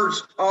other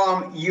words,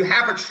 you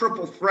have a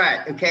triple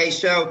threat. Okay,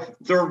 so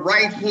they're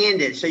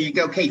right-handed. So you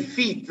go, okay,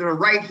 feet, they're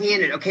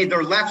right-handed. Okay,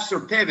 their lefts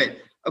are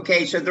pivot.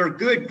 Okay, so they're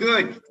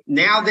good.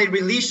 Now they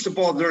release the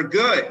ball, they're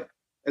good.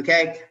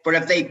 Okay, but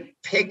if they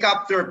pick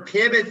up their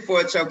pivot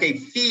foots, okay,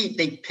 feet,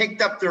 they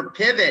picked up their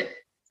pivot.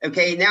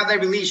 Okay, now they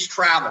release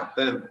travel.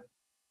 Boom.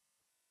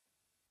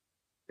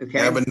 Okay.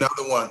 I have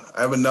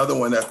another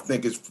one that I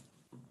think is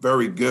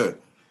very good.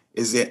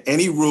 Is there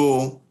any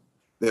rule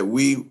that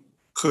we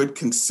could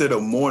consider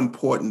more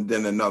important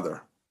than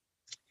another?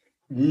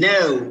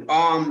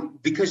 No,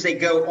 because they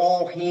go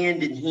all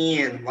hand in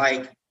hand.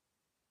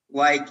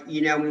 Like,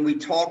 you know, when we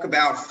talk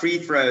about free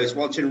throws,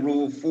 well, it's in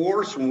rule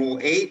 4, it's in rule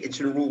 8, it's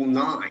in rule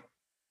 9.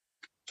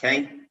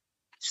 Okay.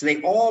 So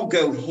they all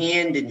go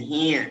hand in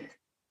hand.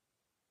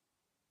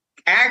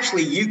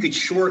 Actually, you could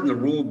shorten the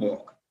rule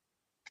book.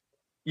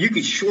 You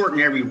could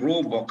shorten every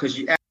rule book because